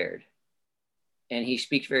Peter shared, and he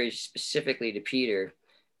speaks very specifically to Peter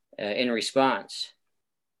in response.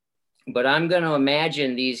 But I'm going to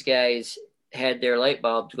imagine these guys had their light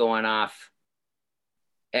bulbs going off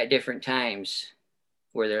at different times,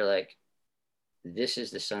 where they're like, this is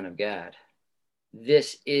the Son of God.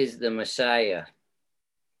 This is the Messiah.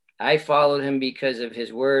 I followed him because of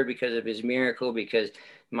his word, because of his miracle, because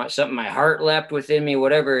my heart leapt within me,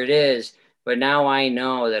 whatever it is. But now I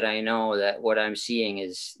know that what I'm seeing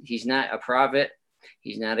is, he's not a prophet.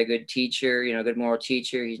 He's not a good teacher, good moral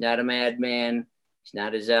teacher. He's not a madman. He's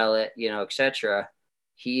not a zealot, etc.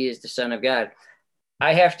 He is the Son of God.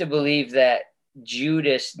 I have to believe that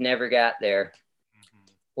Judas never got there,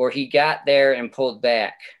 or he got there and pulled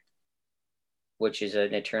back, which is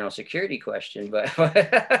an eternal security question. But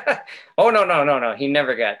oh, no. He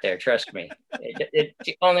never got there. Trust me. It's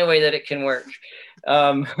the only way that it can work.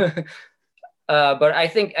 But I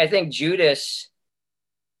think Judas,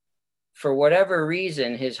 for whatever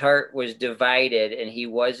reason, his heart was divided and he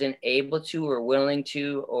wasn't able to or willing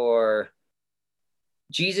to, or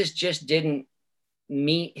Jesus just didn't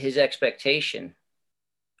meet his expectation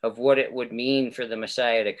of what it would mean for the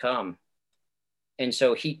Messiah to come. And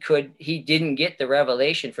so he didn't get the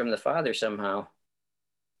revelation from the Father somehow.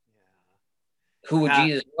 Yeah. Who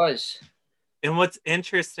Jesus was. And what's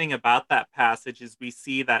interesting about that passage is we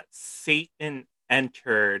see that Satan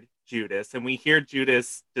entered Judas, and we hear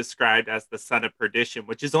Judas described as the son of perdition,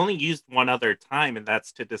 which is only used one other time, and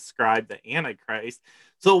that's to describe the Antichrist.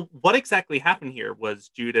 So what exactly happened here? Was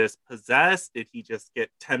Judas possessed? Did he just get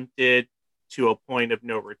tempted to a point of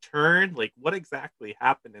no return? Like, what exactly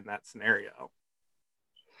happened in that scenario?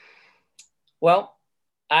 Well,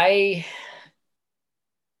 I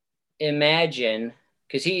imagine,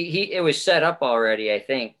 because it was set up already, I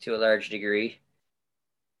think, to a large degree,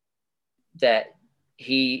 that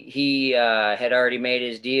he had already made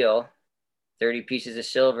his deal, 30 pieces of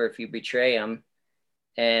silver if you betray him.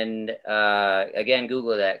 And again,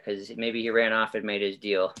 Google that, because maybe he ran off and made his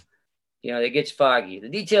deal. It gets foggy. The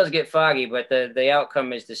details get foggy, but the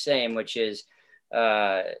outcome is the same, which is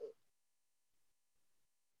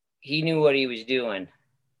he knew what he was doing.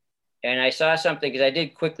 And I saw something, because I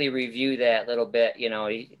did quickly review that little bit,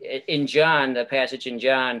 in John, the passage in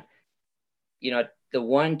John, the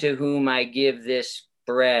one to whom I give this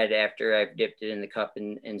bread after I've dipped it in the cup,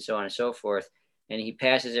 and so on and so forth. And he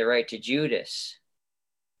passes it right to Judas.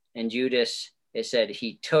 And Judas, it said,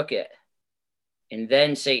 he took it. And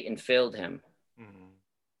then Satan filled him. Mm-hmm.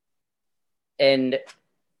 And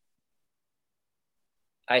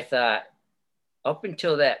I thought, up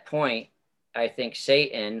until that point, I think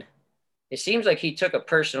Satan, it seems like he took a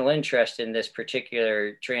personal interest in this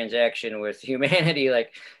particular transaction with humanity.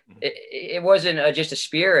 Like, it wasn't just a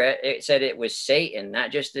spirit. It said it was Satan,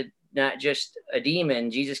 not just a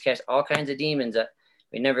demon. Jesus cast all kinds of demons.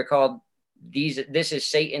 We never called this is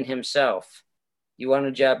Satan himself. You want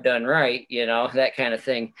a job done right, that kind of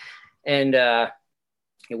thing. And it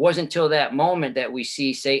wasn't until that moment that we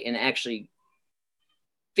see Satan actually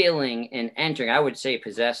filling and entering, I would say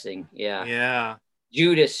possessing. Yeah.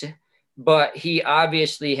 Judas, but he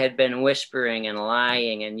obviously had been whispering and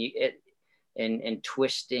lying and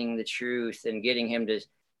twisting the truth and getting him to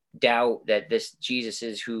doubt that this Jesus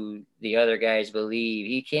is who the other guys believe.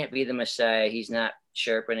 He can't be the Messiah. He's not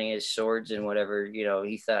sharpening his swords and whatever,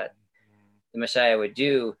 he thought the Messiah would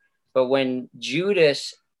do. But when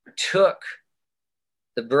Judas took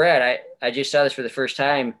the bread, I just saw this for the first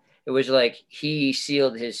time. It was like he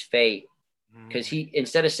sealed his fate, because he,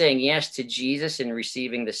 instead of saying yes to Jesus and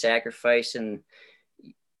receiving the sacrifice and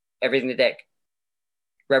everything that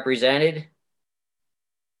represented,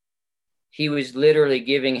 he was literally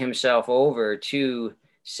giving himself over to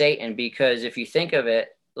Satan. Because if you think of it,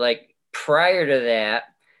 like prior to that,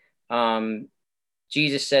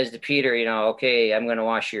 Jesus says to Peter, okay, I'm going to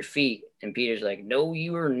wash your feet. And Peter's like, no,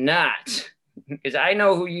 you are not, because I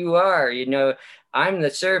know who you are. I'm the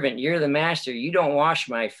servant. You're the master. You don't wash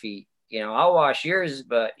my feet. I'll wash yours,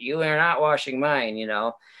 but you are not washing mine,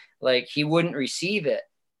 like he wouldn't receive it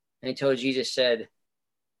until Jesus said,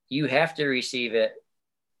 you have to receive it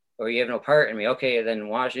or you have no part in me. Okay, then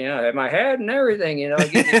wash, my head and everything, like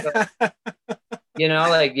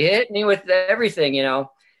hit me with everything,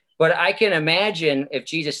 But I can imagine if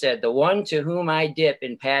Jesus said, the one to whom I dip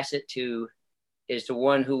and pass it to is the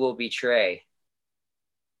one who will betray.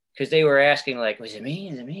 Because they were asking, like, was it me?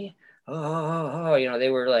 Is it me? Oh, they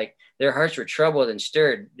were like, their hearts were troubled and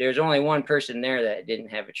stirred. There's only one person there that didn't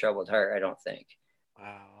have a troubled heart, I don't think.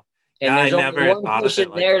 Wow. And there's only one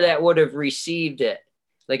person there that would have received it.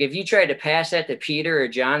 Like if you tried to pass that to Peter or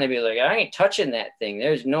John, they'd be like, I ain't touching that thing.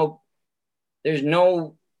 There's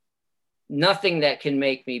nothing that can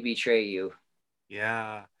make me betray you.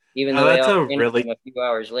 Yeah. Even though that's a few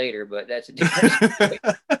hours later, but that's a different story.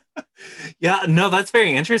 Yeah, no, that's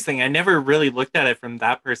very interesting. I never really looked at it from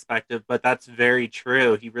that perspective, but that's very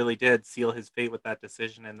true. He really did seal his fate with that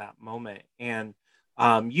decision in that moment. And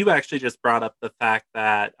you actually just brought up the fact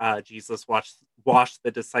that Jesus washed the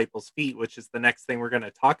disciples' feet, which is the next thing we're going to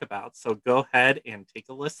talk about. So go ahead and take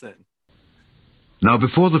a listen. Now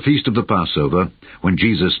before the feast of the Passover, when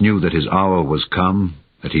Jesus knew that his hour was come,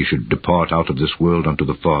 that he should depart out of this world unto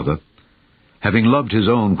the Father, having loved his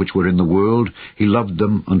own which were in the world, he loved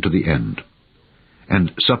them unto the end.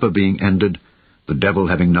 And supper being ended, the devil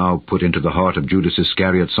having now put into the heart of Judas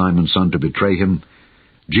Iscariot, Simon's son, to betray him,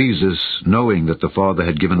 Jesus, knowing that the Father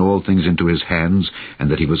had given all things into his hands,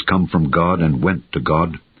 and that he was come from God and went to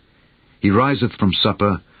God, he riseth from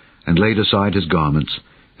supper, and laid aside his garments,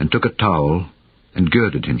 and took a towel, and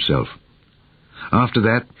girded himself. After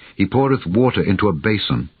that he poureth water into a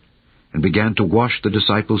basin, and began to wash the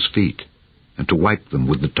disciples' feet, and to wipe them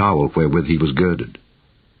with the towel wherewith he was girded.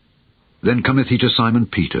 Then cometh he to Simon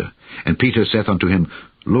Peter, and Peter saith unto him,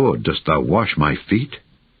 Lord, dost thou wash my feet?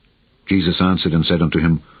 Jesus answered and said unto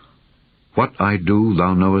him, What I do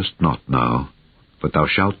thou knowest not now, but thou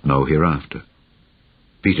shalt know hereafter.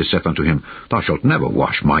 Peter saith unto him, Thou shalt never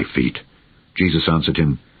wash my feet. Jesus answered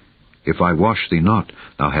him, If I wash thee not,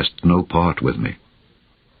 thou hast no part with me.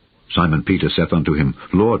 Simon Peter saith unto him,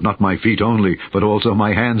 Lord, not my feet only, but also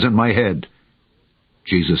my hands and my head.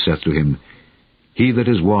 Jesus saith to him, He that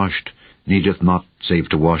is washed needeth not save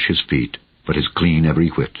to wash his feet, but is clean every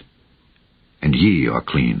whit. And ye are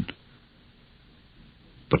clean,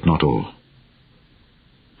 but not all.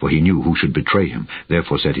 For he knew who should betray him.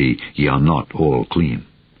 Therefore said he, Ye are not all clean.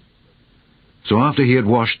 So after he had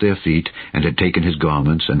washed their feet, and had taken his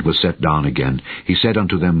garments, and was set down again, he said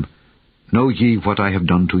unto them, Know ye what I have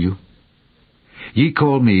done to you? Ye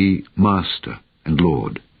call me Master and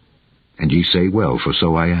Lord, and ye say well, for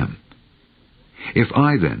so I am. If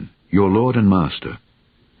I then, your Lord and Master,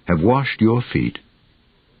 have washed your feet,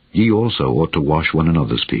 ye also ought to wash one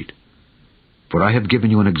another's feet. For I have given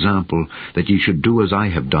you an example, that ye should do as I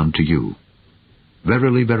have done to you.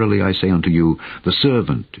 Verily, verily, I say unto you, the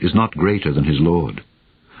servant is not greater than his Lord,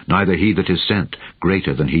 neither he that is sent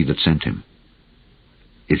greater than he that sent him.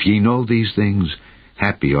 If ye know these things,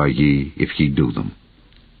 happy are ye if ye do them.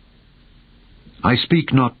 I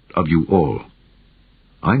speak not of you all.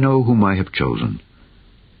 I know whom I have chosen.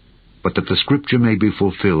 But that the scripture may be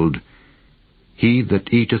fulfilled, he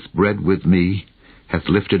that eateth bread with me hath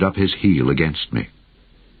lifted up his heel against me.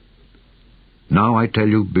 Now I tell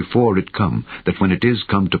you before it come, that when it is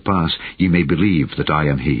come to pass, ye may believe that I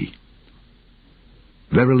am he.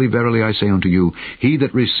 Verily, verily, I say unto you, he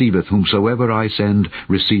that receiveth whomsoever I send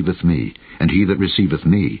receiveth me, and he that receiveth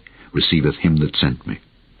me receiveth him that sent me.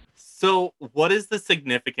 So, what is the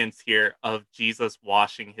significance here of Jesus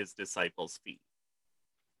washing his disciples' feet?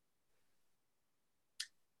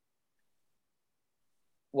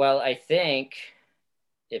 Well, I think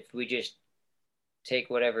if we just take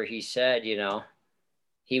whatever he said, he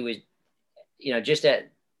was, just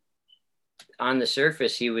on the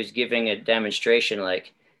surface, he was giving a demonstration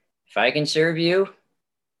like, if I can serve you,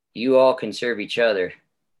 you all can serve each other.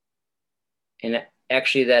 And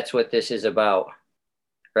actually, that's what this is about,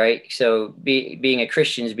 right? So being a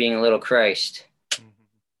Christian is being a little Christ,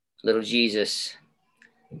 little Jesus,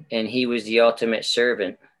 and he was the ultimate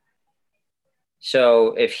servant.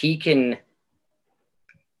 So if he can,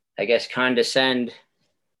 I guess, condescend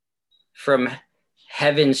from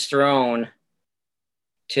heaven's throne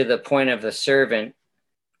to the point of the servant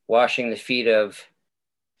washing the feet of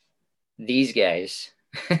these guys.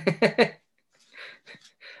 It's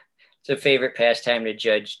a favorite pastime to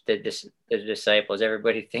judge the disciples.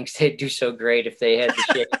 Everybody thinks they'd do so great if they had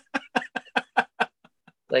the shit.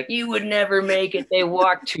 Like, you would never make it. They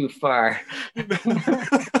walked too far.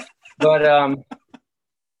 But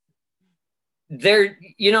there,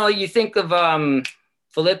 you think of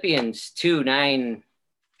Philippians 2:9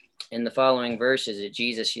 in the following verses that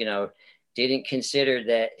Jesus, didn't consider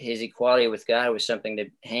that his equality with God was something to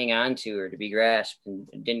hang on to or to be grasped, and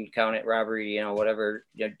didn't count it robbery, whatever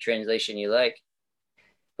translation you like.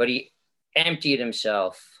 But he emptied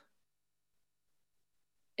himself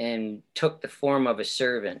and took the form of a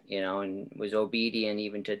servant, and was obedient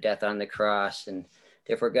even to death on the cross. And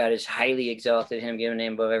therefore God has highly exalted him, given a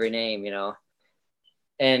name above every name,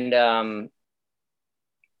 And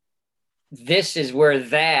this is where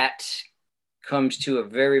that comes to a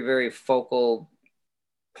very, very focal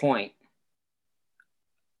point,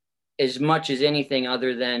 as much as anything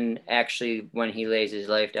other than actually when he lays his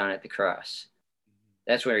life down at the cross.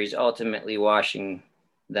 That's where he's ultimately washing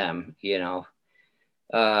them,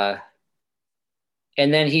 and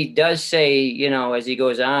then he does say, as he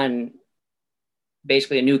goes on,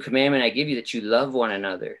 basically, a new commandment I give you, that you love one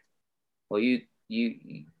another. Well, you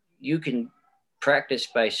can practice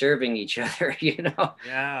by serving each other.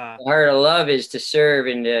 Yeah. The heart of love is to serve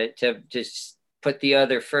and to put the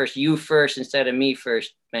other first, you first instead of me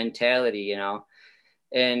first mentality.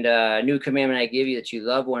 And a new commandment I give you, that you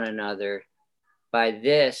love one another. By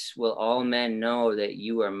this will all men know that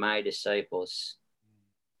you are my disciples.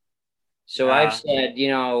 So Yeah. I've said,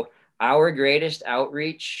 our greatest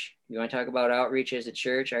outreach, you want to talk about outreach as a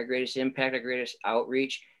church, our greatest impact, our greatest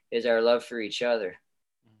outreach is our love for each other.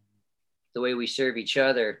 The way we serve each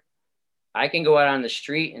other. I can go out on the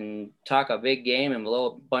street and talk a big game and blow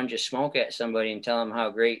a bunch of smoke at somebody and tell them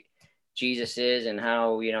how great Jesus is and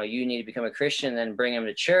how, you need to become a Christian, then bring them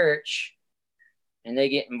to church, and they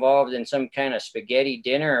get involved in some kind of spaghetti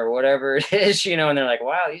dinner or whatever it is, and they're like,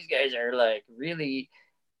 wow, these guys are like really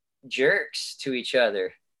jerks to each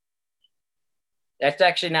other. That's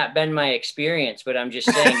actually not been my experience, but I'm just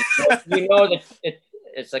saying, that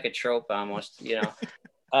it's like a trope almost,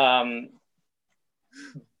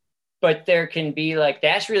 but there can be like,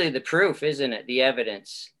 that's really the proof, isn't it? The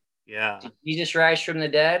evidence. Yeah. Did Jesus rise from the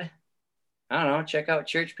dead? I don't know. Check out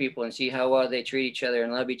church people and see how well they treat each other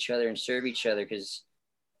and love each other and serve each other, because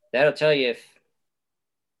that'll tell you if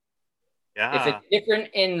it's different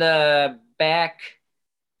in the back,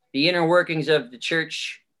 the inner workings of the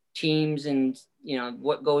church teams and,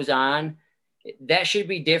 what goes on, that should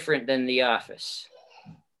be different than the office.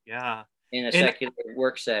 Yeah. In a secular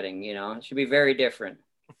work setting, it should be very different.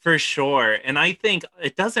 For sure. And I think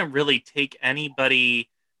it doesn't really take anybody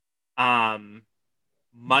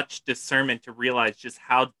much discernment to realize just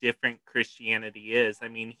how different Christianity is. I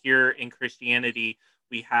mean, here in Christianity,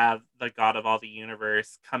 we have the God of all the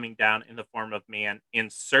universe coming down in the form of man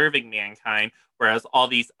and serving mankind, whereas all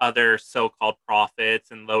these other so-called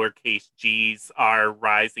prophets and lowercase g's are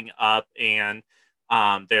rising up and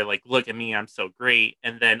they're like, look at me, I'm so great.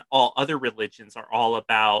 And then all other religions are all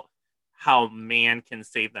about how man can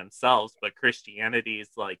save themselves, but Christianity is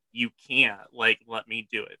like, you can't, like, let me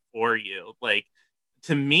do it for you. Like,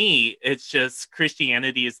 to me, it's just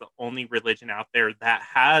Christianity is the only religion out there that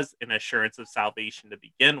has an assurance of salvation to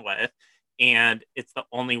begin with. And it's the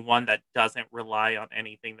only one that doesn't rely on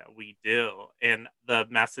anything that we do. And the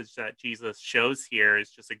message that Jesus shows here is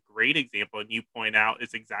just a great example. And you point out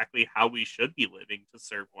is exactly how we should be living to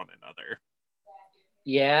serve one another.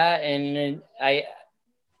 Yeah. And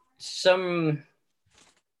some,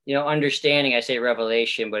 understanding, I say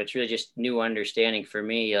revelation, but it's really just new understanding for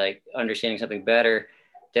me, like understanding something better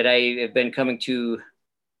that I have been coming to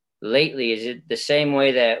lately. Is it the same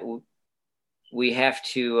way that we have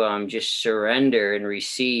to just surrender and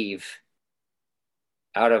receive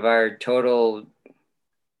out of our total,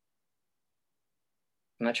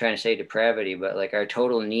 I'm not trying to say depravity, but like our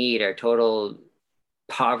total need, our total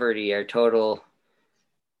poverty, our total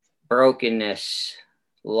brokenness,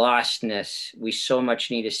 lostness, we so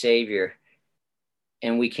much need a savior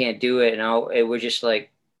and we can't do it. And we're just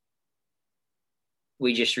like,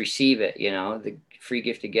 we just receive it, the free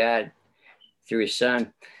gift of God through his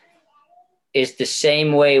son. Is the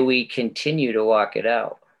same way we continue to walk it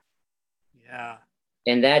out. Yeah.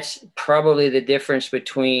 And that's probably the difference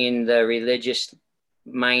between the religious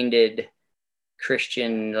minded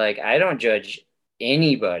Christian, like, I don't judge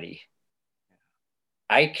anybody.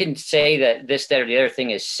 I can say that this, that, or the other thing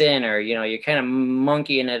is sin, or, you're kind of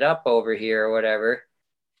monkeying it up over here or whatever.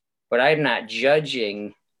 But I'm not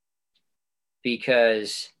judging,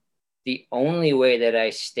 because the only way that I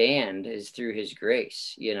stand is through his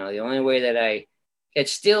grace. The only way that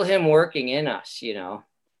it's still him working in us,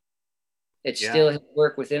 It's still his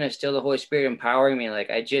work within us, still the Holy Spirit empowering me. Like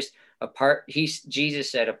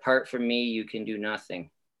Jesus said, apart from me, you can do nothing.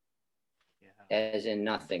 Yeah. As in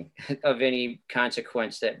nothing of any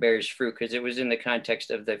consequence that bears fruit, because it was in the context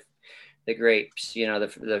of the grapes,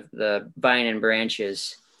 the vine and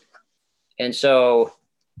branches. And so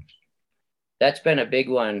that's been a big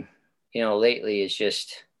one, lately, is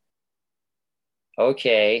just,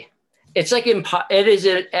 okay. It's like, it is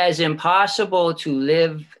as impossible to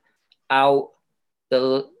live out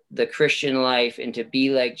the Christian life and to be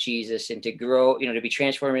like Jesus and to grow, to be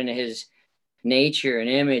transformed into his nature and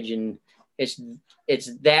image. And it's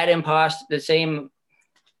that the same,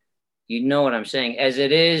 what I'm saying, as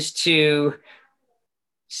it is to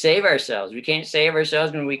save ourselves. We can't save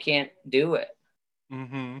ourselves and we can't do it.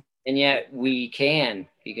 Mm-hmm. And yet we can,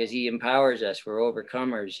 because he empowers us. We're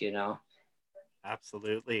overcomers,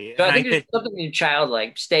 Absolutely. So I think there's something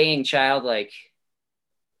childlike, staying childlike.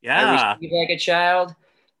 Yeah. I receive like a child,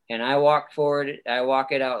 and I walk forward. I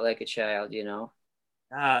walk it out like a child,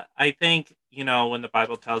 I think, when the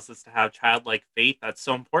Bible tells us to have childlike faith, that's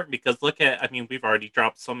so important, because we've already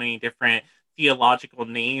dropped so many different theological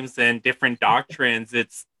names and different doctrines.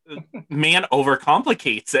 It's man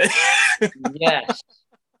overcomplicates it. Yes.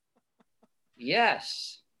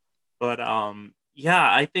 Yes. But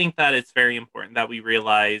I think that it's very important that we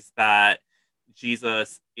realize that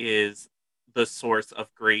Jesus is the source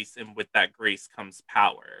of grace, and with that grace comes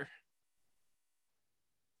power.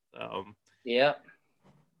 Yeah.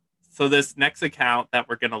 So this next account that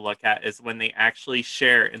we're going to look at is when they actually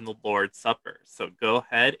share in the Lord's Supper. So go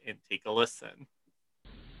ahead and take a listen.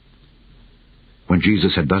 When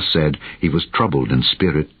Jesus had thus said, he was troubled in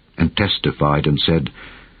spirit, and testified, and said,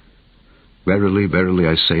 Verily, verily,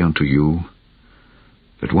 I say unto you,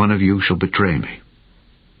 that one of you shall betray me.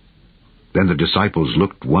 Then the disciples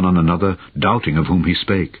looked one on another, doubting of whom he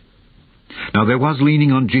spake. Now there was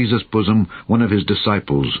leaning on Jesus' bosom one of his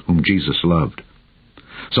disciples, whom Jesus loved.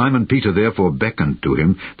 Simon Peter therefore beckoned to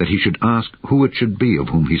him, that he should ask who it should be of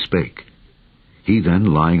whom he spake. He then,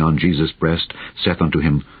 lying on Jesus' breast, saith unto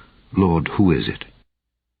him, Lord, who is it?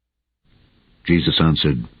 Jesus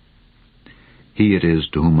answered, He it is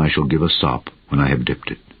to whom I shall give a sop when I have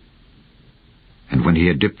dipped it. And when he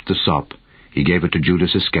had dipped the sop, he gave it to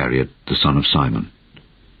Judas Iscariot, the son of Simon.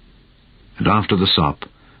 And after the sop,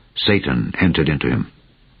 Satan entered into him.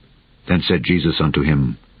 Then said Jesus unto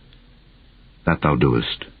him, That thou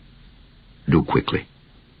doest, do quickly.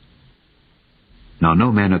 Now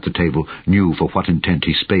no man at the table knew for what intent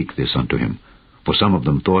he spake this unto him. For some of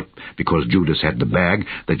them thought, because Judas had the bag,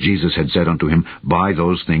 that Jesus had said unto him, Buy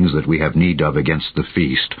those things that we have need of against the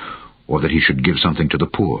feast, or that he should give something to the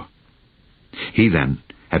poor. He then,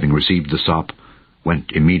 having received the sop,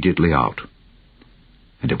 went immediately out.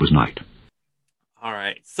 And it was night. All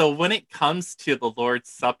right. So when it comes to the Lord's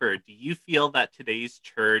Supper, do you feel that today's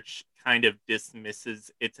church kind of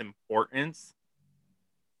dismisses its importance?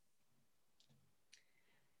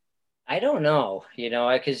 I don't know,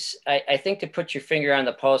 because I think to put your finger on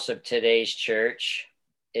the pulse of today's church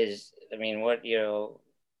is,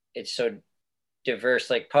 it's so diverse.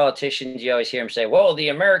 Like politicians, you always hear them say, well, the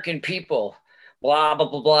American people, blah, blah,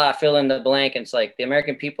 blah, blah, fill in the blank. And it's like the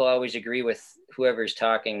American people always agree with whoever's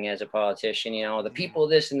talking as a politician, the people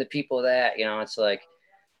this and the people that, it's like.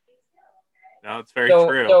 No, it's very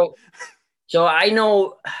true. So I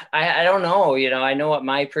know, I don't know, I know what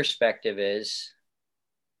my perspective is.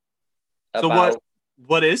 So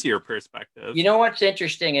what is your perspective? What's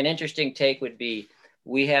interesting? An interesting take would be,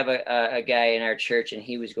 we have a guy in our church, and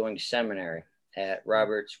he was going to seminary at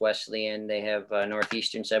Roberts Wesleyan. They have a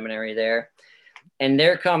Northeastern Seminary there. And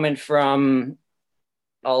they're coming from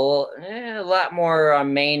a lot more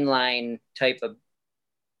mainline type of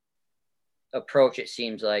approach, it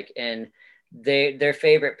seems like. And their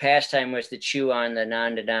favorite pastime was to chew on the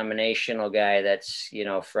non-denominational guy that's,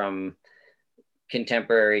 from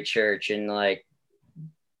contemporary church. And like,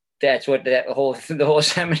 that's what the whole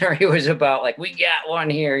seminary was about. Like, we got one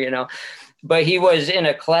here, but he was in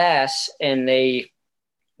a class and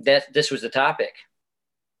this was the topic.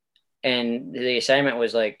 And the assignment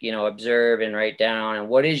was like, observe and write down. And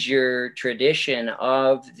what is your tradition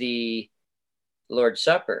of the Lord's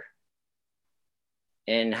Supper?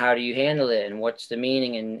 And how do you handle it? And what's the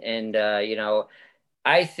meaning? And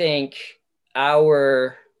I think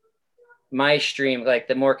my stream, like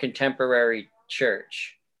the more contemporary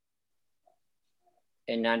church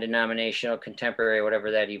and non-denominational contemporary, whatever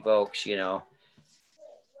that evokes,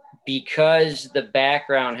 because the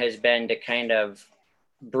background has been to kind of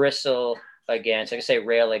bristle against, I can say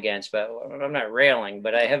rail against, but I'm not railing,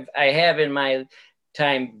 but I have in my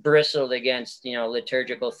time bristled against,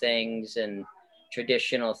 liturgical things and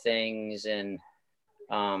traditional things. And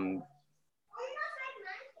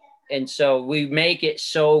so we make it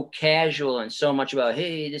so casual and so much about,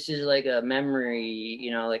 hey, this is like a memory,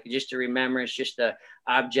 like just a remembrance, just a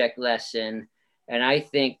object lesson. And I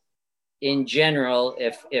think in general,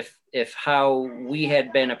 if how we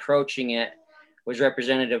had been approaching it was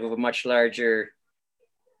representative of a much larger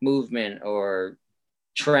movement or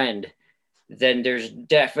trend, then there's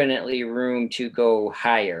definitely room to go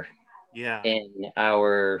higher in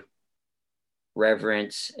our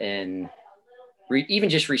reverence and even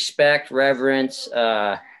just respect, reverence,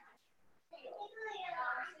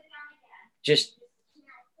 just,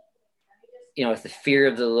 the fear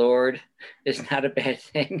of the Lord is not a bad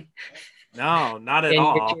thing. No, not at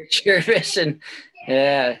all. Service and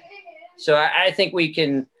so I think we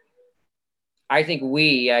can. I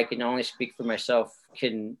can only speak for myself,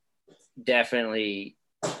 can definitely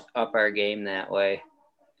up our game that way.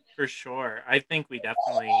 For sure. I think we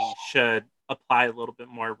definitely should apply a little bit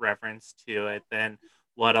more reverence to it than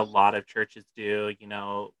what a lot of churches do.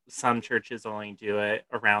 Some churches only do it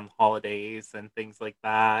around holidays and things like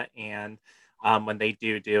that. And when they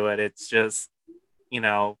do it, it's just,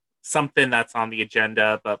 something that's on the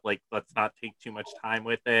agenda, but like, let's not take too much time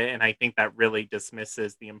with it. And I think that really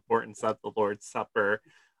dismisses the importance of the Lord's Supper.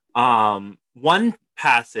 One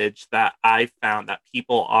passage that I found that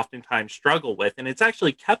people oftentimes struggle with, and it's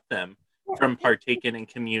actually kept them from partaking in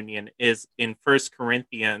communion, is in 1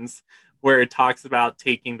 Corinthians, where it talks about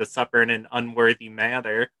taking the supper in an unworthy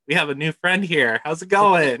manner. We have a new friend here. How's it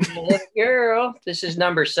going? Little girl. This is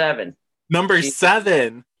number 7. She's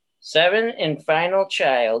 7. 7 and final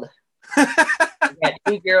child. We got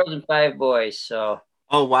 2 girls and 5 boys. So.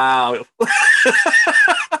 Oh wow.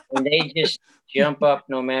 And they just jump up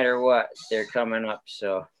no matter what. They're coming up.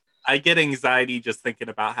 So. I get anxiety just thinking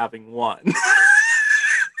about having one.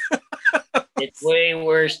 It's way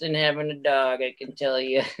worse than having a dog, I can tell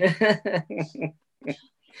you.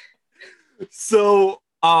 So,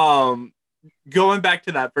 going back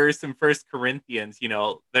to that verse in 1 Corinthians,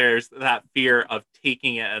 there's that fear of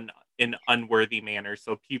taking it in an unworthy manner.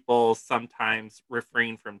 So people sometimes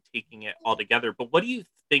refrain from taking it altogether. But what do you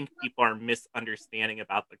think people are misunderstanding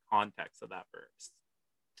about the context of that verse?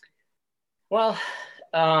 Well,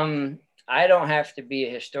 I don't have to be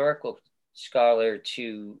a historical scholar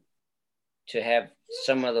to have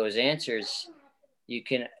some of those answers. You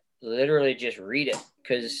can literally just read it,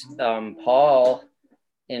 because Paul,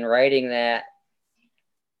 in writing that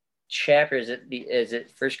chapter, is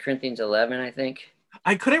it 1 Corinthians 11, I think?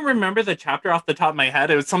 I couldn't remember the chapter off the top of my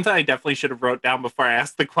head. It was something I definitely should have wrote down before I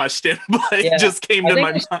asked the question, but it just came to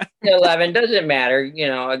my mind. 11, doesn't matter.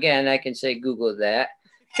 Again, I can say Google that.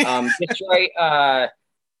 Just write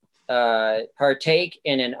partake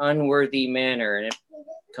in an unworthy manner, and it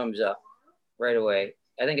comes up right away.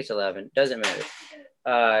 I think it's 11. Doesn't matter.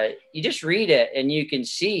 You just read it and you can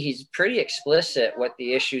see he's pretty explicit what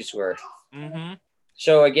the issues were. Mm-hmm.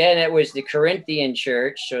 So again, it was the Corinthian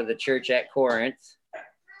church, so the church at Corinth,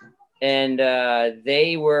 and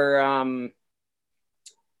they were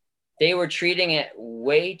treating it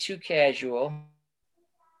way too casual.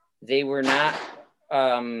 They were not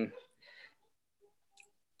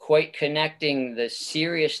quite connecting the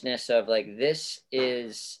seriousness of, like, this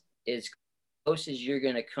is close as you're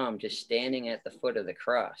going to come to standing at the foot of the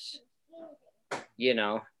cross,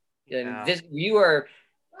 and this, you are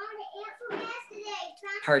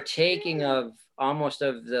partaking of almost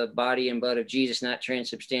of the body and blood of Jesus, not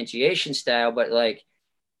transubstantiation style, but like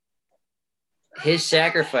his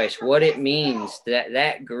sacrifice, what it means,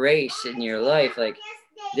 that grace in your life. Like,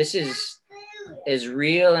 this is as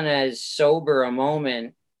real and as sober a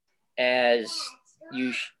moment as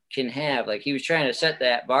you can have. Like he was trying to set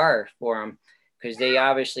that bar for them because they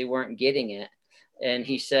obviously weren't getting it. And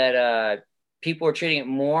he said people were treating it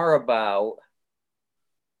more about,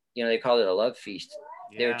 they called it a love feast.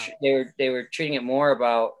 Yeah. They were treating it more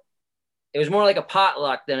about, it was more like a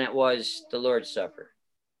potluck than it was the Lord's Supper.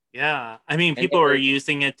 Yeah. I mean, people were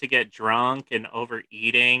using it to get drunk and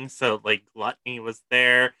overeating, so like gluttony was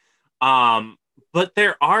there. But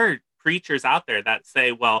there are preachers out there that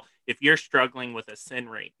say, well, if you're struggling with a sin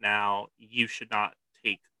right now, you should not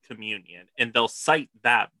take communion, and they'll cite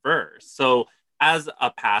that verse. So as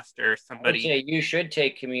a pastor, I would somebody, say you should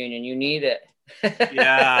take communion. You need it.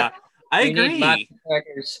 yeah, I You need agree.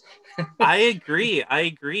 crackers. I agree. I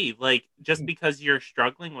agree. Like, just because you're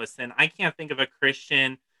struggling with sin, I can't think of a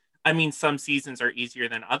Christian. I mean, some seasons are easier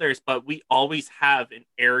than others, but we always have an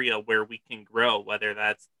area where we can grow, whether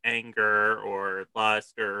that's anger or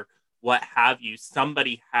lust or what have you.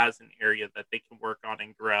 Somebody has an area that they can work on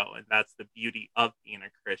and grow. And that's the beauty of being a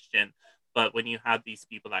Christian. But when you have these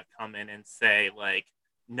people that come in and say, like,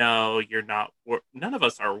 no, you're not, none of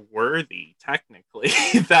us are worthy, technically,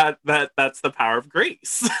 that's the power of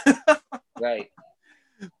grace. Right.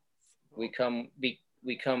 We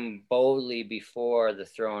come boldly before the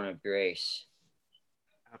throne of grace.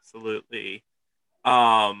 Absolutely.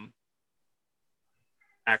 Actually,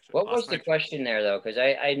 what was the question there, though? Because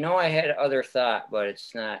I know I had other thought, but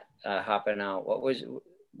it's not hopping out. What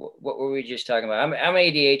were we just talking about? I'm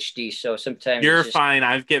ADHD, so sometimes you're fine.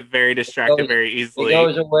 I get very distracted very easily. It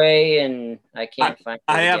goes away, and I can't find it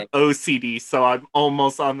I have again. OCD, so I'm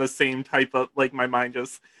almost on the same type of, like, my mind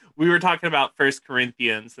just. We were talking about First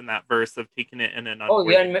Corinthians and that verse of taking it in an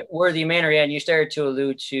unworthy manner. Yeah, and you started to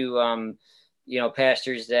allude to,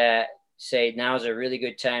 pastors that say now is a really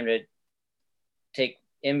good time to take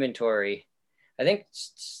inventory. I think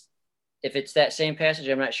if it's that same passage,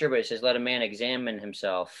 I'm not sure, but it says, "Let a man examine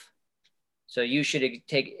himself." So you should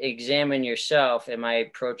examine yourself. Am I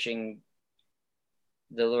approaching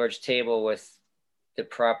the Lord's table with the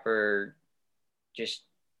proper, just,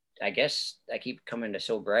 I guess I keep coming to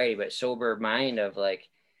sobriety, but sober mind of like,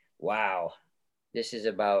 wow, this is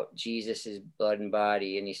about Jesus's blood and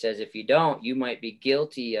body. And he says, if you don't, you might be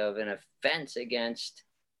guilty of an offense against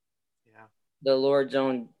the Lord's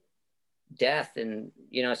own death. And,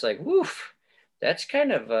 it's like, woof, that's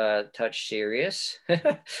kind of a touch serious.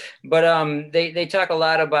 But they talk a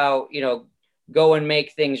lot about, go and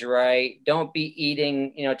make things right. Don't be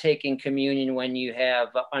eating, taking communion when you have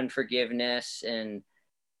unforgiveness and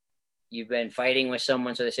you've been fighting with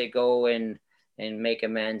someone. So they say, go and make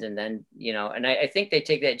amends. And then, and I think they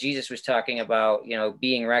take that Jesus was talking about,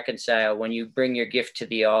 being reconciled when you bring your gift to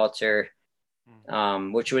the altar,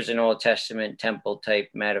 which was an Old Testament temple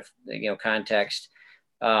type context.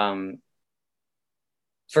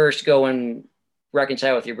 First go and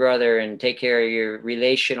reconcile with your brother and take care of your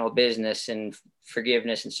relational business and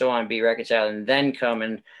forgiveness and so on, be reconciled, and then come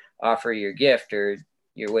and offer your gift, or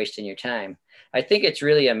you're wasting your time. I think it's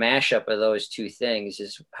really a mashup of those two things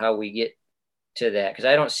is how we get to that. Cause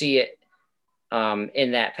I don't see it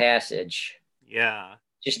in that passage. Yeah.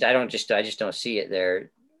 I just don't see it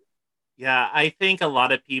there. Yeah. I think a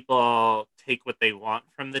lot of people take what they want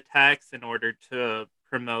from the text in order to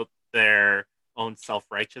promote their own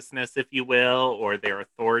self-righteousness, if you will, or their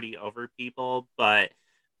authority over people. But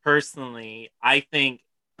personally, I think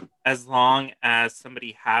as long as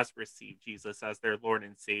somebody has received Jesus as their Lord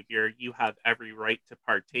and Savior, you have every right to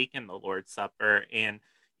partake in the Lord's Supper. And,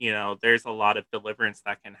 there's a lot of deliverance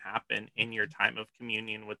that can happen in your time of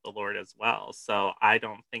communion with the Lord as well. So I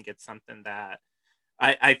don't think it's something that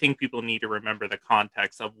I think people need to remember the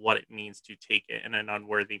context of what it means to take it in an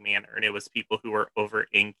unworthy manner. And it was people who were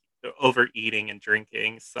overeating and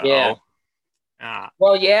drinking. So yeah.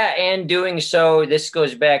 Well, yeah, and doing so, this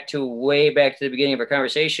goes way back to the beginning of our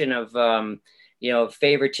conversation of,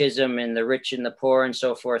 favoritism and the rich and the poor and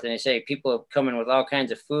so forth. And they say people come in with all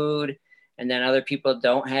kinds of food, and then other people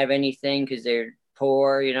don't have anything because they're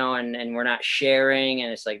poor, and we're not sharing.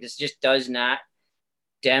 And it's like, this just does not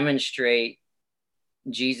demonstrate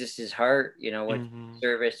Jesus's heart, with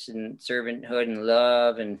service and servanthood and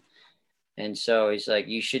love. And so he's like,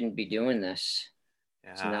 you shouldn't be doing this.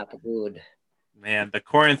 Yeah. It's not good. Man, the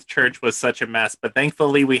Corinth church was such a mess, but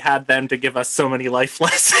thankfully we had them to give us so many life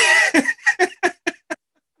lessons.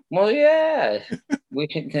 Well, yeah,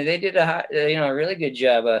 they did a really good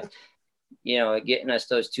job of, getting us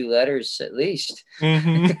those 2 letters at least.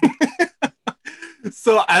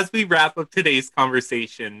 So as we wrap up today's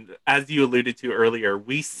conversation, as you alluded to earlier,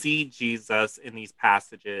 we see Jesus in these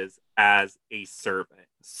passages as a servant.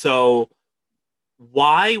 So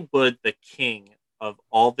why would the King of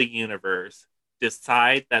all the universe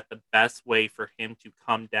decide that the best way for him to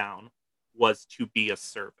come down was to be a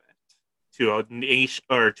servant to a nation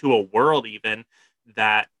or to a world even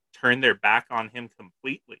that turned their back on him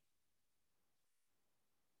completely.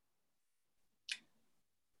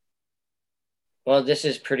 Well, this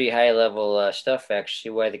is pretty high level stuff,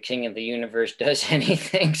 actually, why the king of the universe does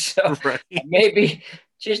anything. So Right. maybe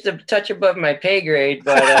just a touch above my pay grade.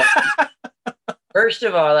 But first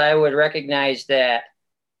of all, I would recognize that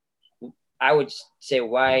I would say,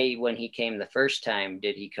 why, when he came the first time,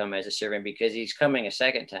 did he come as a servant? Because he's coming a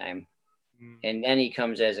second time. And then he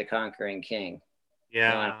comes as a conquering king,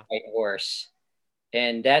 yeah, on a white horse.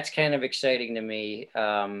 And that's kind of exciting to me.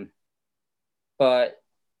 But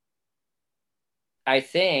I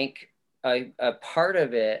think a part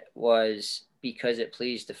of it was because it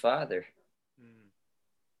pleased the Father.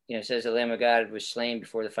 It says the Lamb of God was slain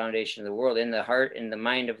before the foundation of the world. In the heart and the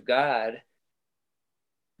mind of God,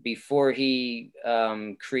 before he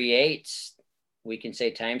creates, we can say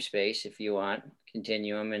time space if you want,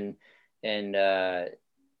 continuum, and the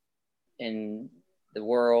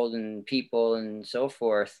world and people and so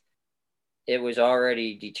forth, it was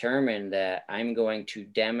already determined that I'm going to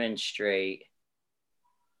demonstrate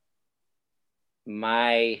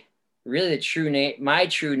my true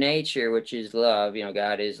nature, which is love.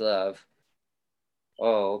 God is love.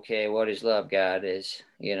 Oh, okay. What is love? God is,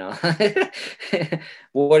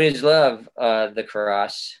 what is love? The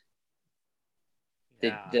cross.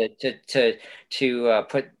 Yeah. To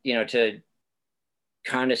put, to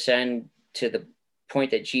condescend to the point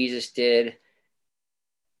that Jesus did,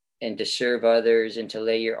 and to serve others, and to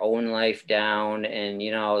lay your own life down. And,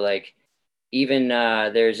 even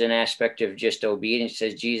there's an aspect of just obedience. It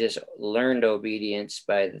says Jesus learned obedience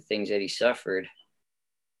by the things that he suffered.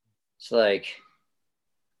 It's like,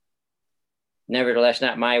 nevertheless,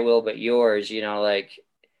 not my will, but yours,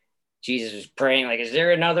 Jesus was praying, is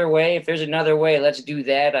there another way? If there's another way, let's do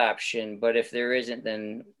that option. But if there isn't,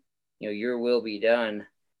 then, your will be done.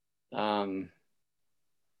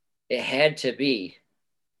 It had to be,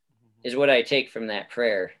 is what I take from that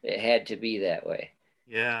prayer. It had to be that way.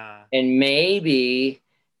 Yeah. And maybe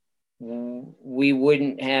we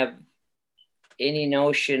wouldn't have any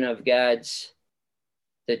notion of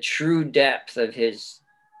the true depth of his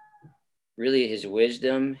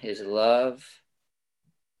wisdom, his love,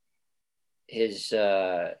 his,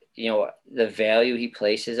 the value he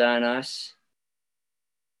places on us.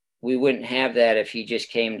 We wouldn't have that if he just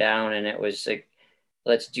came down and it was like,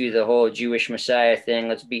 let's do the whole Jewish Messiah thing.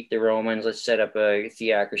 Let's beat the Romans. Let's set up a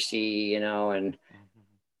theocracy, and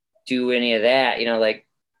do any of that.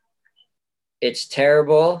 It's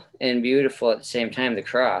terrible and beautiful at the same time, the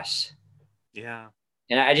cross. Yeah.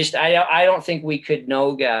 And I don't think we could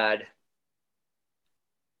know God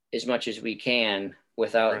as much as we can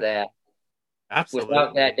without that. Absolutely.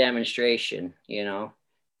 Without that demonstration,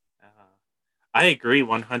 I agree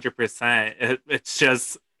 100%. It's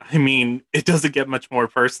just, it doesn't get much more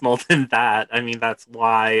personal than that. That's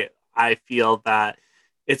why I feel that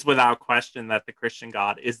it's without question that the Christian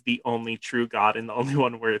God is the only true God and the only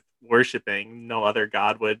one worth worshiping. No other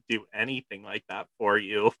God would do anything like that for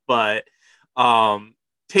you. But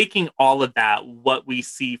taking all of that, what we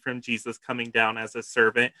see from Jesus coming down as a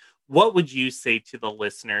servant, what would you say to the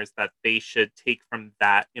listeners that they should take from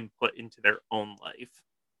that and put into their own life?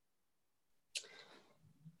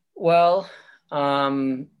 Well,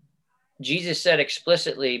 Jesus said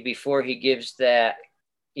explicitly before he gives that,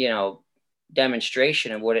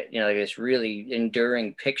 demonstration of what it, this really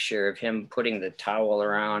enduring picture of him putting the towel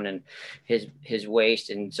around and his waist.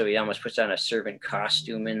 And so he almost puts on a servant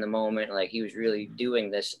costume in the moment. Like he was really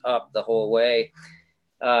doing this up the whole way.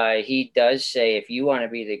 He does say, if you want to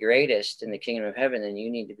be the greatest in the kingdom of heaven, then you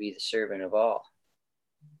need to be the servant of all.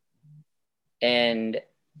 And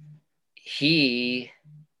he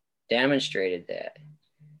demonstrated that.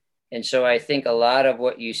 And so I think a lot of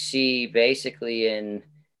what you see basically in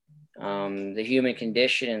the human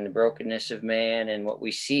condition and the brokenness of man, and what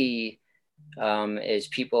we see is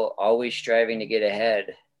people always striving to get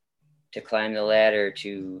ahead, to climb the ladder,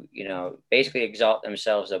 to, basically exalt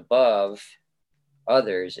themselves above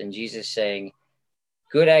others. And Jesus saying,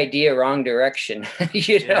 good idea, wrong direction.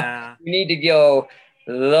 You need to go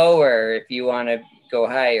lower if you want to go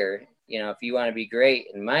higher. If you want to be great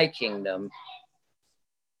in my kingdom,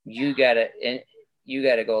 you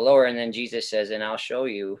gotta go lower. And then Jesus says, and I'll show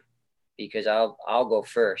you, because I'll go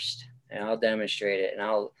first and I'll demonstrate it and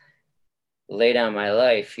I'll lay down my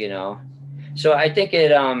life, So I think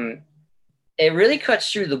it really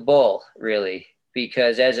cuts through the bull, really,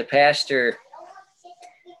 because as a pastor,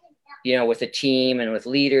 with a team and with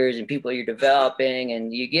leaders and people you're developing,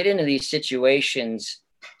 and you get into these situations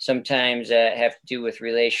sometimes that have to do with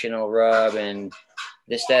relational rub and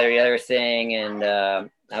this, that, or the other thing. And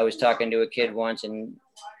I was talking to a kid once, and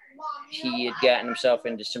he had gotten himself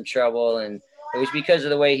into some trouble, and it was because of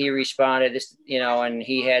the way he responded. And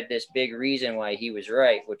he had this big reason why he was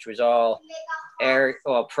right, which was all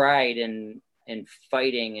pride and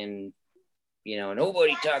fighting, and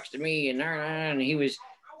nobody talks to me, and he was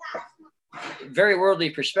very worldly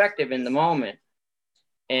perspective in the moment.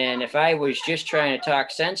 And if I was just trying to talk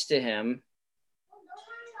sense to him,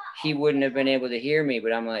 he wouldn't have been able to hear me.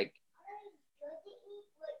 But I'm like,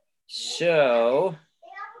 so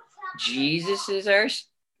Jesus is our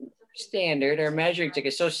standard, our measuring stick.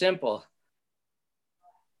 It's so simple.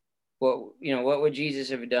 What would Jesus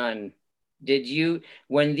have done? Did you,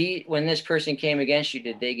 when this person came against you,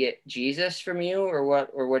 did they get Jesus from you, or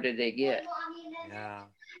what did they get? Yeah.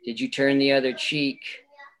 Did you turn the other cheek?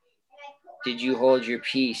 Did you hold your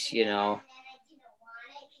peace?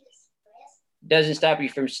 Doesn't stop you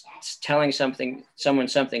from telling someone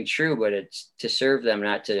something true, but it's to serve them,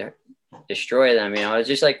 not to destroy them.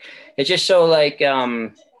 It's just so like,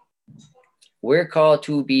 we're called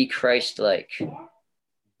to be Christ-like.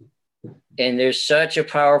 And there's such a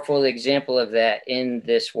powerful example of that in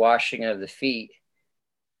this washing of the feet,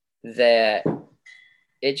 that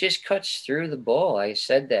it just cuts through the bull. I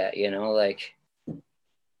said that, like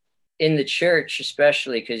in the church,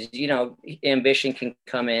 especially because, ambition can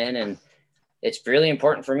come in, and it's really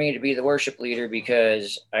important for me to be the worship leader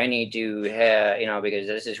because I need to have, because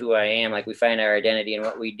this is who I am. Like, we find our identity in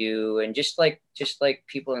what we do. And just like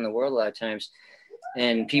people in the world a lot of times,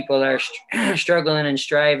 and people are struggling and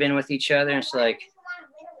striving with each other. And it's like,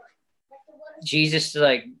 Jesus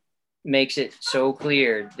like makes it so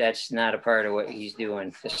clear that's not a part of what he's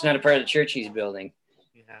doing. It's not a part of the church he's building.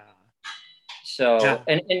 Yeah. So, yeah.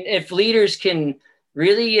 And if leaders can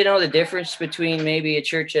really, the difference between maybe a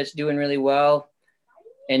church that's doing really well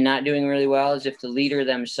and not doing really well is if the leader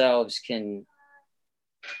themselves can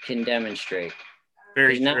demonstrate.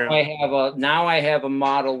 Very true. Now I have a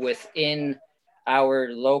model within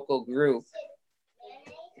our local group.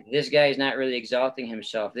 This guy is not really exalting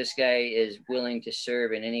himself. This guy is willing to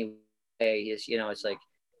serve in any way. It's like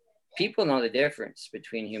people know the difference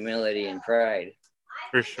between humility and pride.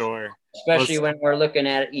 For sure. Especially when we're looking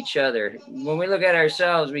at each other. When we look at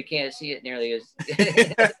ourselves, we can't see it nearly as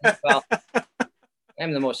well.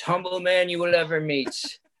 I'm the most humble man you will ever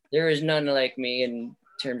meet. There is none like me in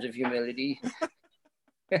terms of humility.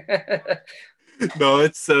 No,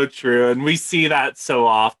 it's so true. And we see that so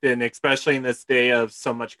often, especially in this day of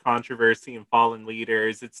so much controversy and fallen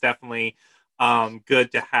leaders. It's definitely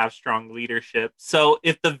good to have strong leadership. So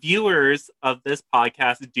if the viewers of this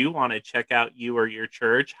podcast do want to check out you or your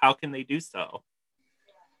church, how can they do so?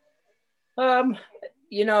 An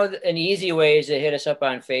easy way is to hit us up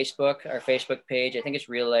on Facebook, our Facebook page. I think it's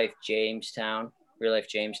Real Life Jamestown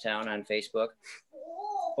on Facebook.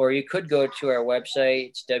 Or you could go to our website.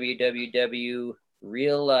 It's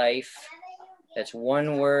www.reallife. That's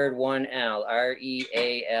one word, one L,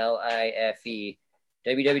 REALIFE.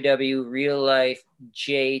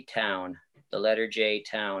 www.reallifejtown, the letter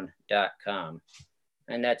jtown.com.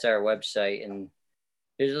 And that's our website. And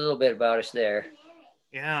there's a little bit about us there.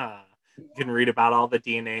 Yeah. You can read about all the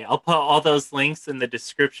DNA. I'll put all those links in the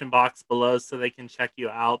description box below so they can check you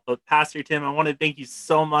out. But Pastor Tim, I want to thank you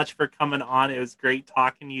so much for coming on. It was great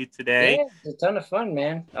talking to you today. Yeah, it's a ton of fun,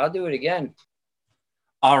 man. I'll do it again.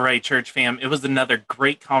 All right, church fam. It was another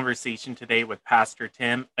great conversation today with Pastor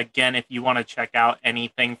Tim. Again, if you want to check out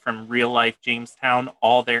anything from Real Life Jamestown,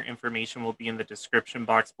 all their information will be in the description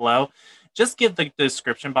box below. Just give the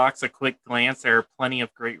description box a quick glance. There are plenty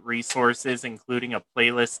of great resources, including a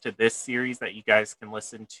playlist to this series that you guys can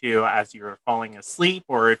listen to as you're falling asleep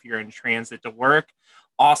or if you're in transit to work.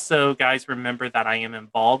 Also, guys, remember that I am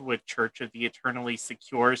involved with Church of the Eternally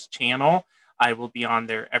Secure's channel. I will be on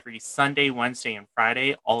there every Sunday, Wednesday, and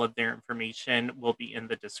Friday. All of their information will be in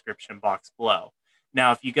the description box below.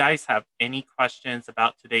 Now, if you guys have any questions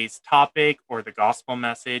about today's topic or the gospel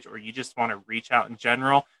message, or you just want to reach out in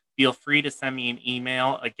general, feel free to send me an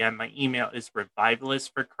email. Again, my email is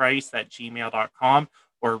revivalistforchrist@gmail.com,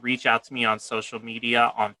 or reach out to me on social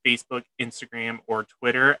media on Facebook, Instagram, or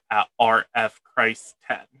Twitter at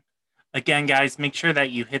RFChrist10. Again, guys, make sure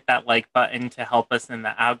that you hit that like button to help us in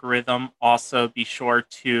the algorithm. Also, be sure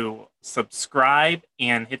to subscribe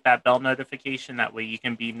and hit that bell notification. That way you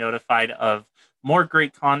can be notified of more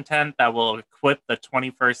great content that will equip the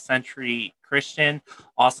 21st century Christian.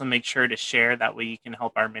 Also, make sure to share. That way you can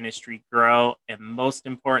help our ministry grow. And most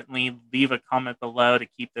importantly, leave a comment below to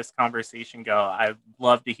keep this conversation go. I'd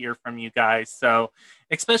love to hear from you guys. So,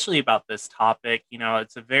 especially about this topic,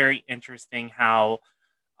 it's a very interesting how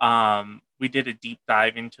we did a deep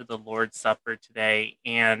dive into the Lord's Supper today,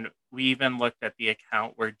 and we even looked at the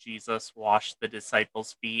account where Jesus washed the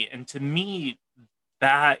disciples' feet. And to me,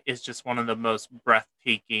 that is just one of the most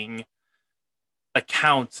breathtaking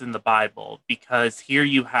accounts in the Bible, because here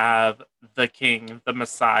you have the King, the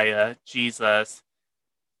Messiah, Jesus,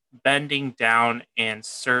 bending down and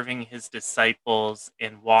serving his disciples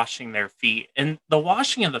and washing their feet. And the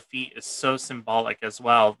washing of the feet is so symbolic as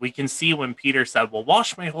well. We can see when Peter said, well,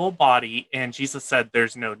 wash my whole body. And Jesus said,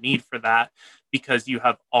 there's no need for that because you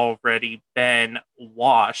have already been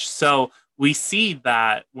washed. So we see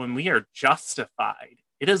that when we are justified,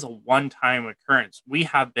 it is a one-time occurrence. We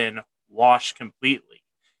have been washed completely.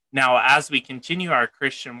 Now, as we continue our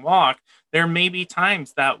Christian walk, there may be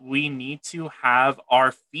times that we need to have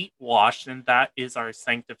our feet washed, and that is our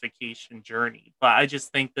sanctification journey. But I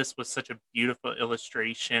just think this was such a beautiful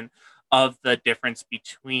illustration of the difference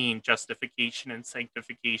between justification and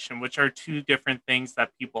sanctification, which are two different things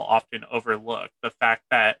that people often overlook. The fact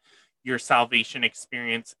that your salvation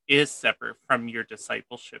experience is separate from your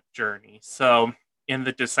discipleship journey. So in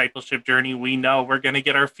the discipleship journey, we know we're going to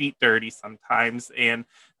get our feet dirty sometimes, and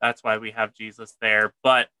that's why we have Jesus there.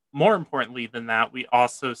 But more importantly than that, we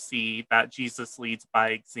also see that Jesus leads by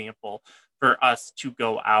example for us to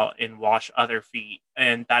go out and wash other feet,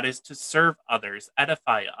 and that is to serve others,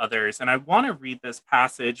 edify others. And I want to read this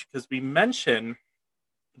passage because we mentioned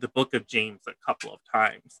the book of James a couple of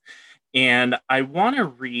times, and I want to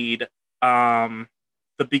read the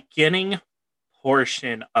beginning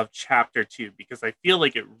portion of chapter 2, because I feel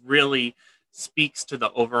like it really speaks to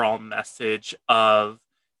the overall message of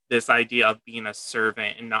this idea of being a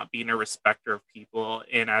servant and not being a respecter of people.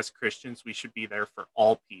 And as Christians, we should be there for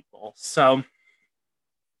all people. So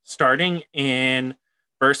starting in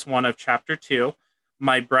verse 1 of chapter 2,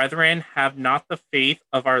 my brethren, have not the faith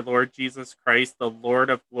of our Lord Jesus Christ, the Lord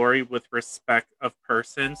of glory, with respect of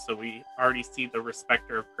persons. So we already see the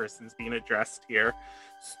respecter of persons being addressed here.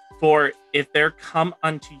 For if there come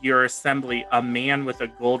unto your assembly a man with a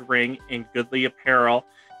gold ring and goodly apparel,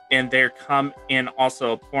 and there come in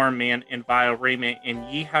also a poor man in vile raiment,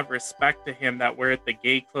 and ye have respect to him that weareth the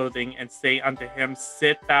gay clothing, and say unto him,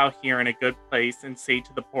 sit thou here in a good place, and say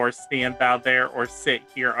to the poor, stand thou there, or sit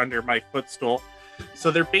here under my footstool.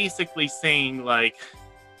 So they're basically saying, like,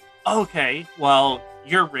 okay, well,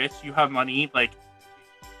 you're rich, you have money, like,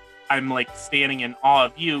 I'm like standing in awe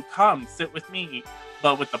of you, come sit with me.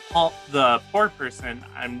 But with the poor person,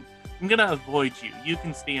 I'm gonna avoid you. You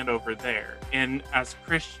can stand over there. And as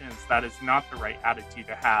Christians, that is not the right attitude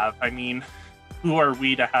to have. I mean, who are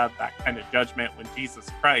we to have that kind of judgment when Jesus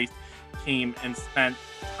Christ came and spent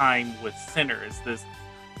time with sinners, this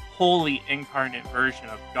holy incarnate version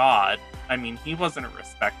of God? I mean, he wasn't a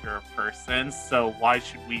respecter of persons, so why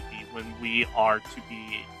should we be when we are to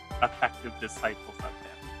be effective disciples of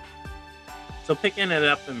him? So picking it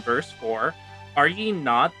up in verse 4, are ye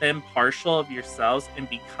not then partial of yourselves and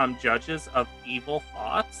become judges of evil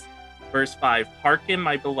thoughts? Verse 5, hearken,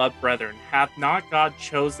 my beloved brethren, hath not God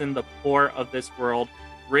chosen the poor of this world,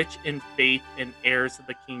 rich in faith and heirs of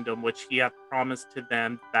the kingdom, which he hath promised to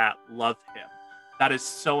them that love him? That is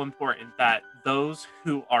so important, that those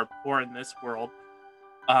who are poor in this world,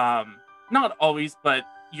 not always, but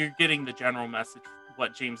you're getting the general message,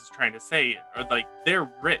 what James is trying to say, are like, they're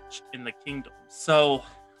rich in the kingdom. So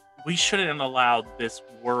we shouldn't allow this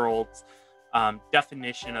world's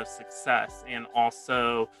definition of success and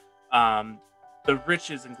also the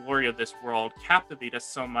riches and glory of this world captivate us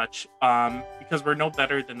so much, because we're no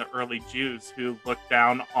better than the early Jews who looked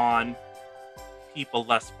down on people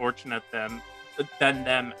less fortunate than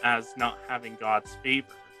them as not having God's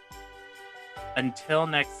favor. Until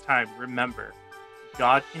next time, remember,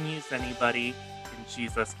 God can use anybody, and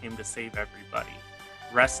Jesus came to save everybody.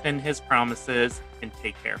 Rest in his promises and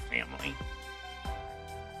take care, family.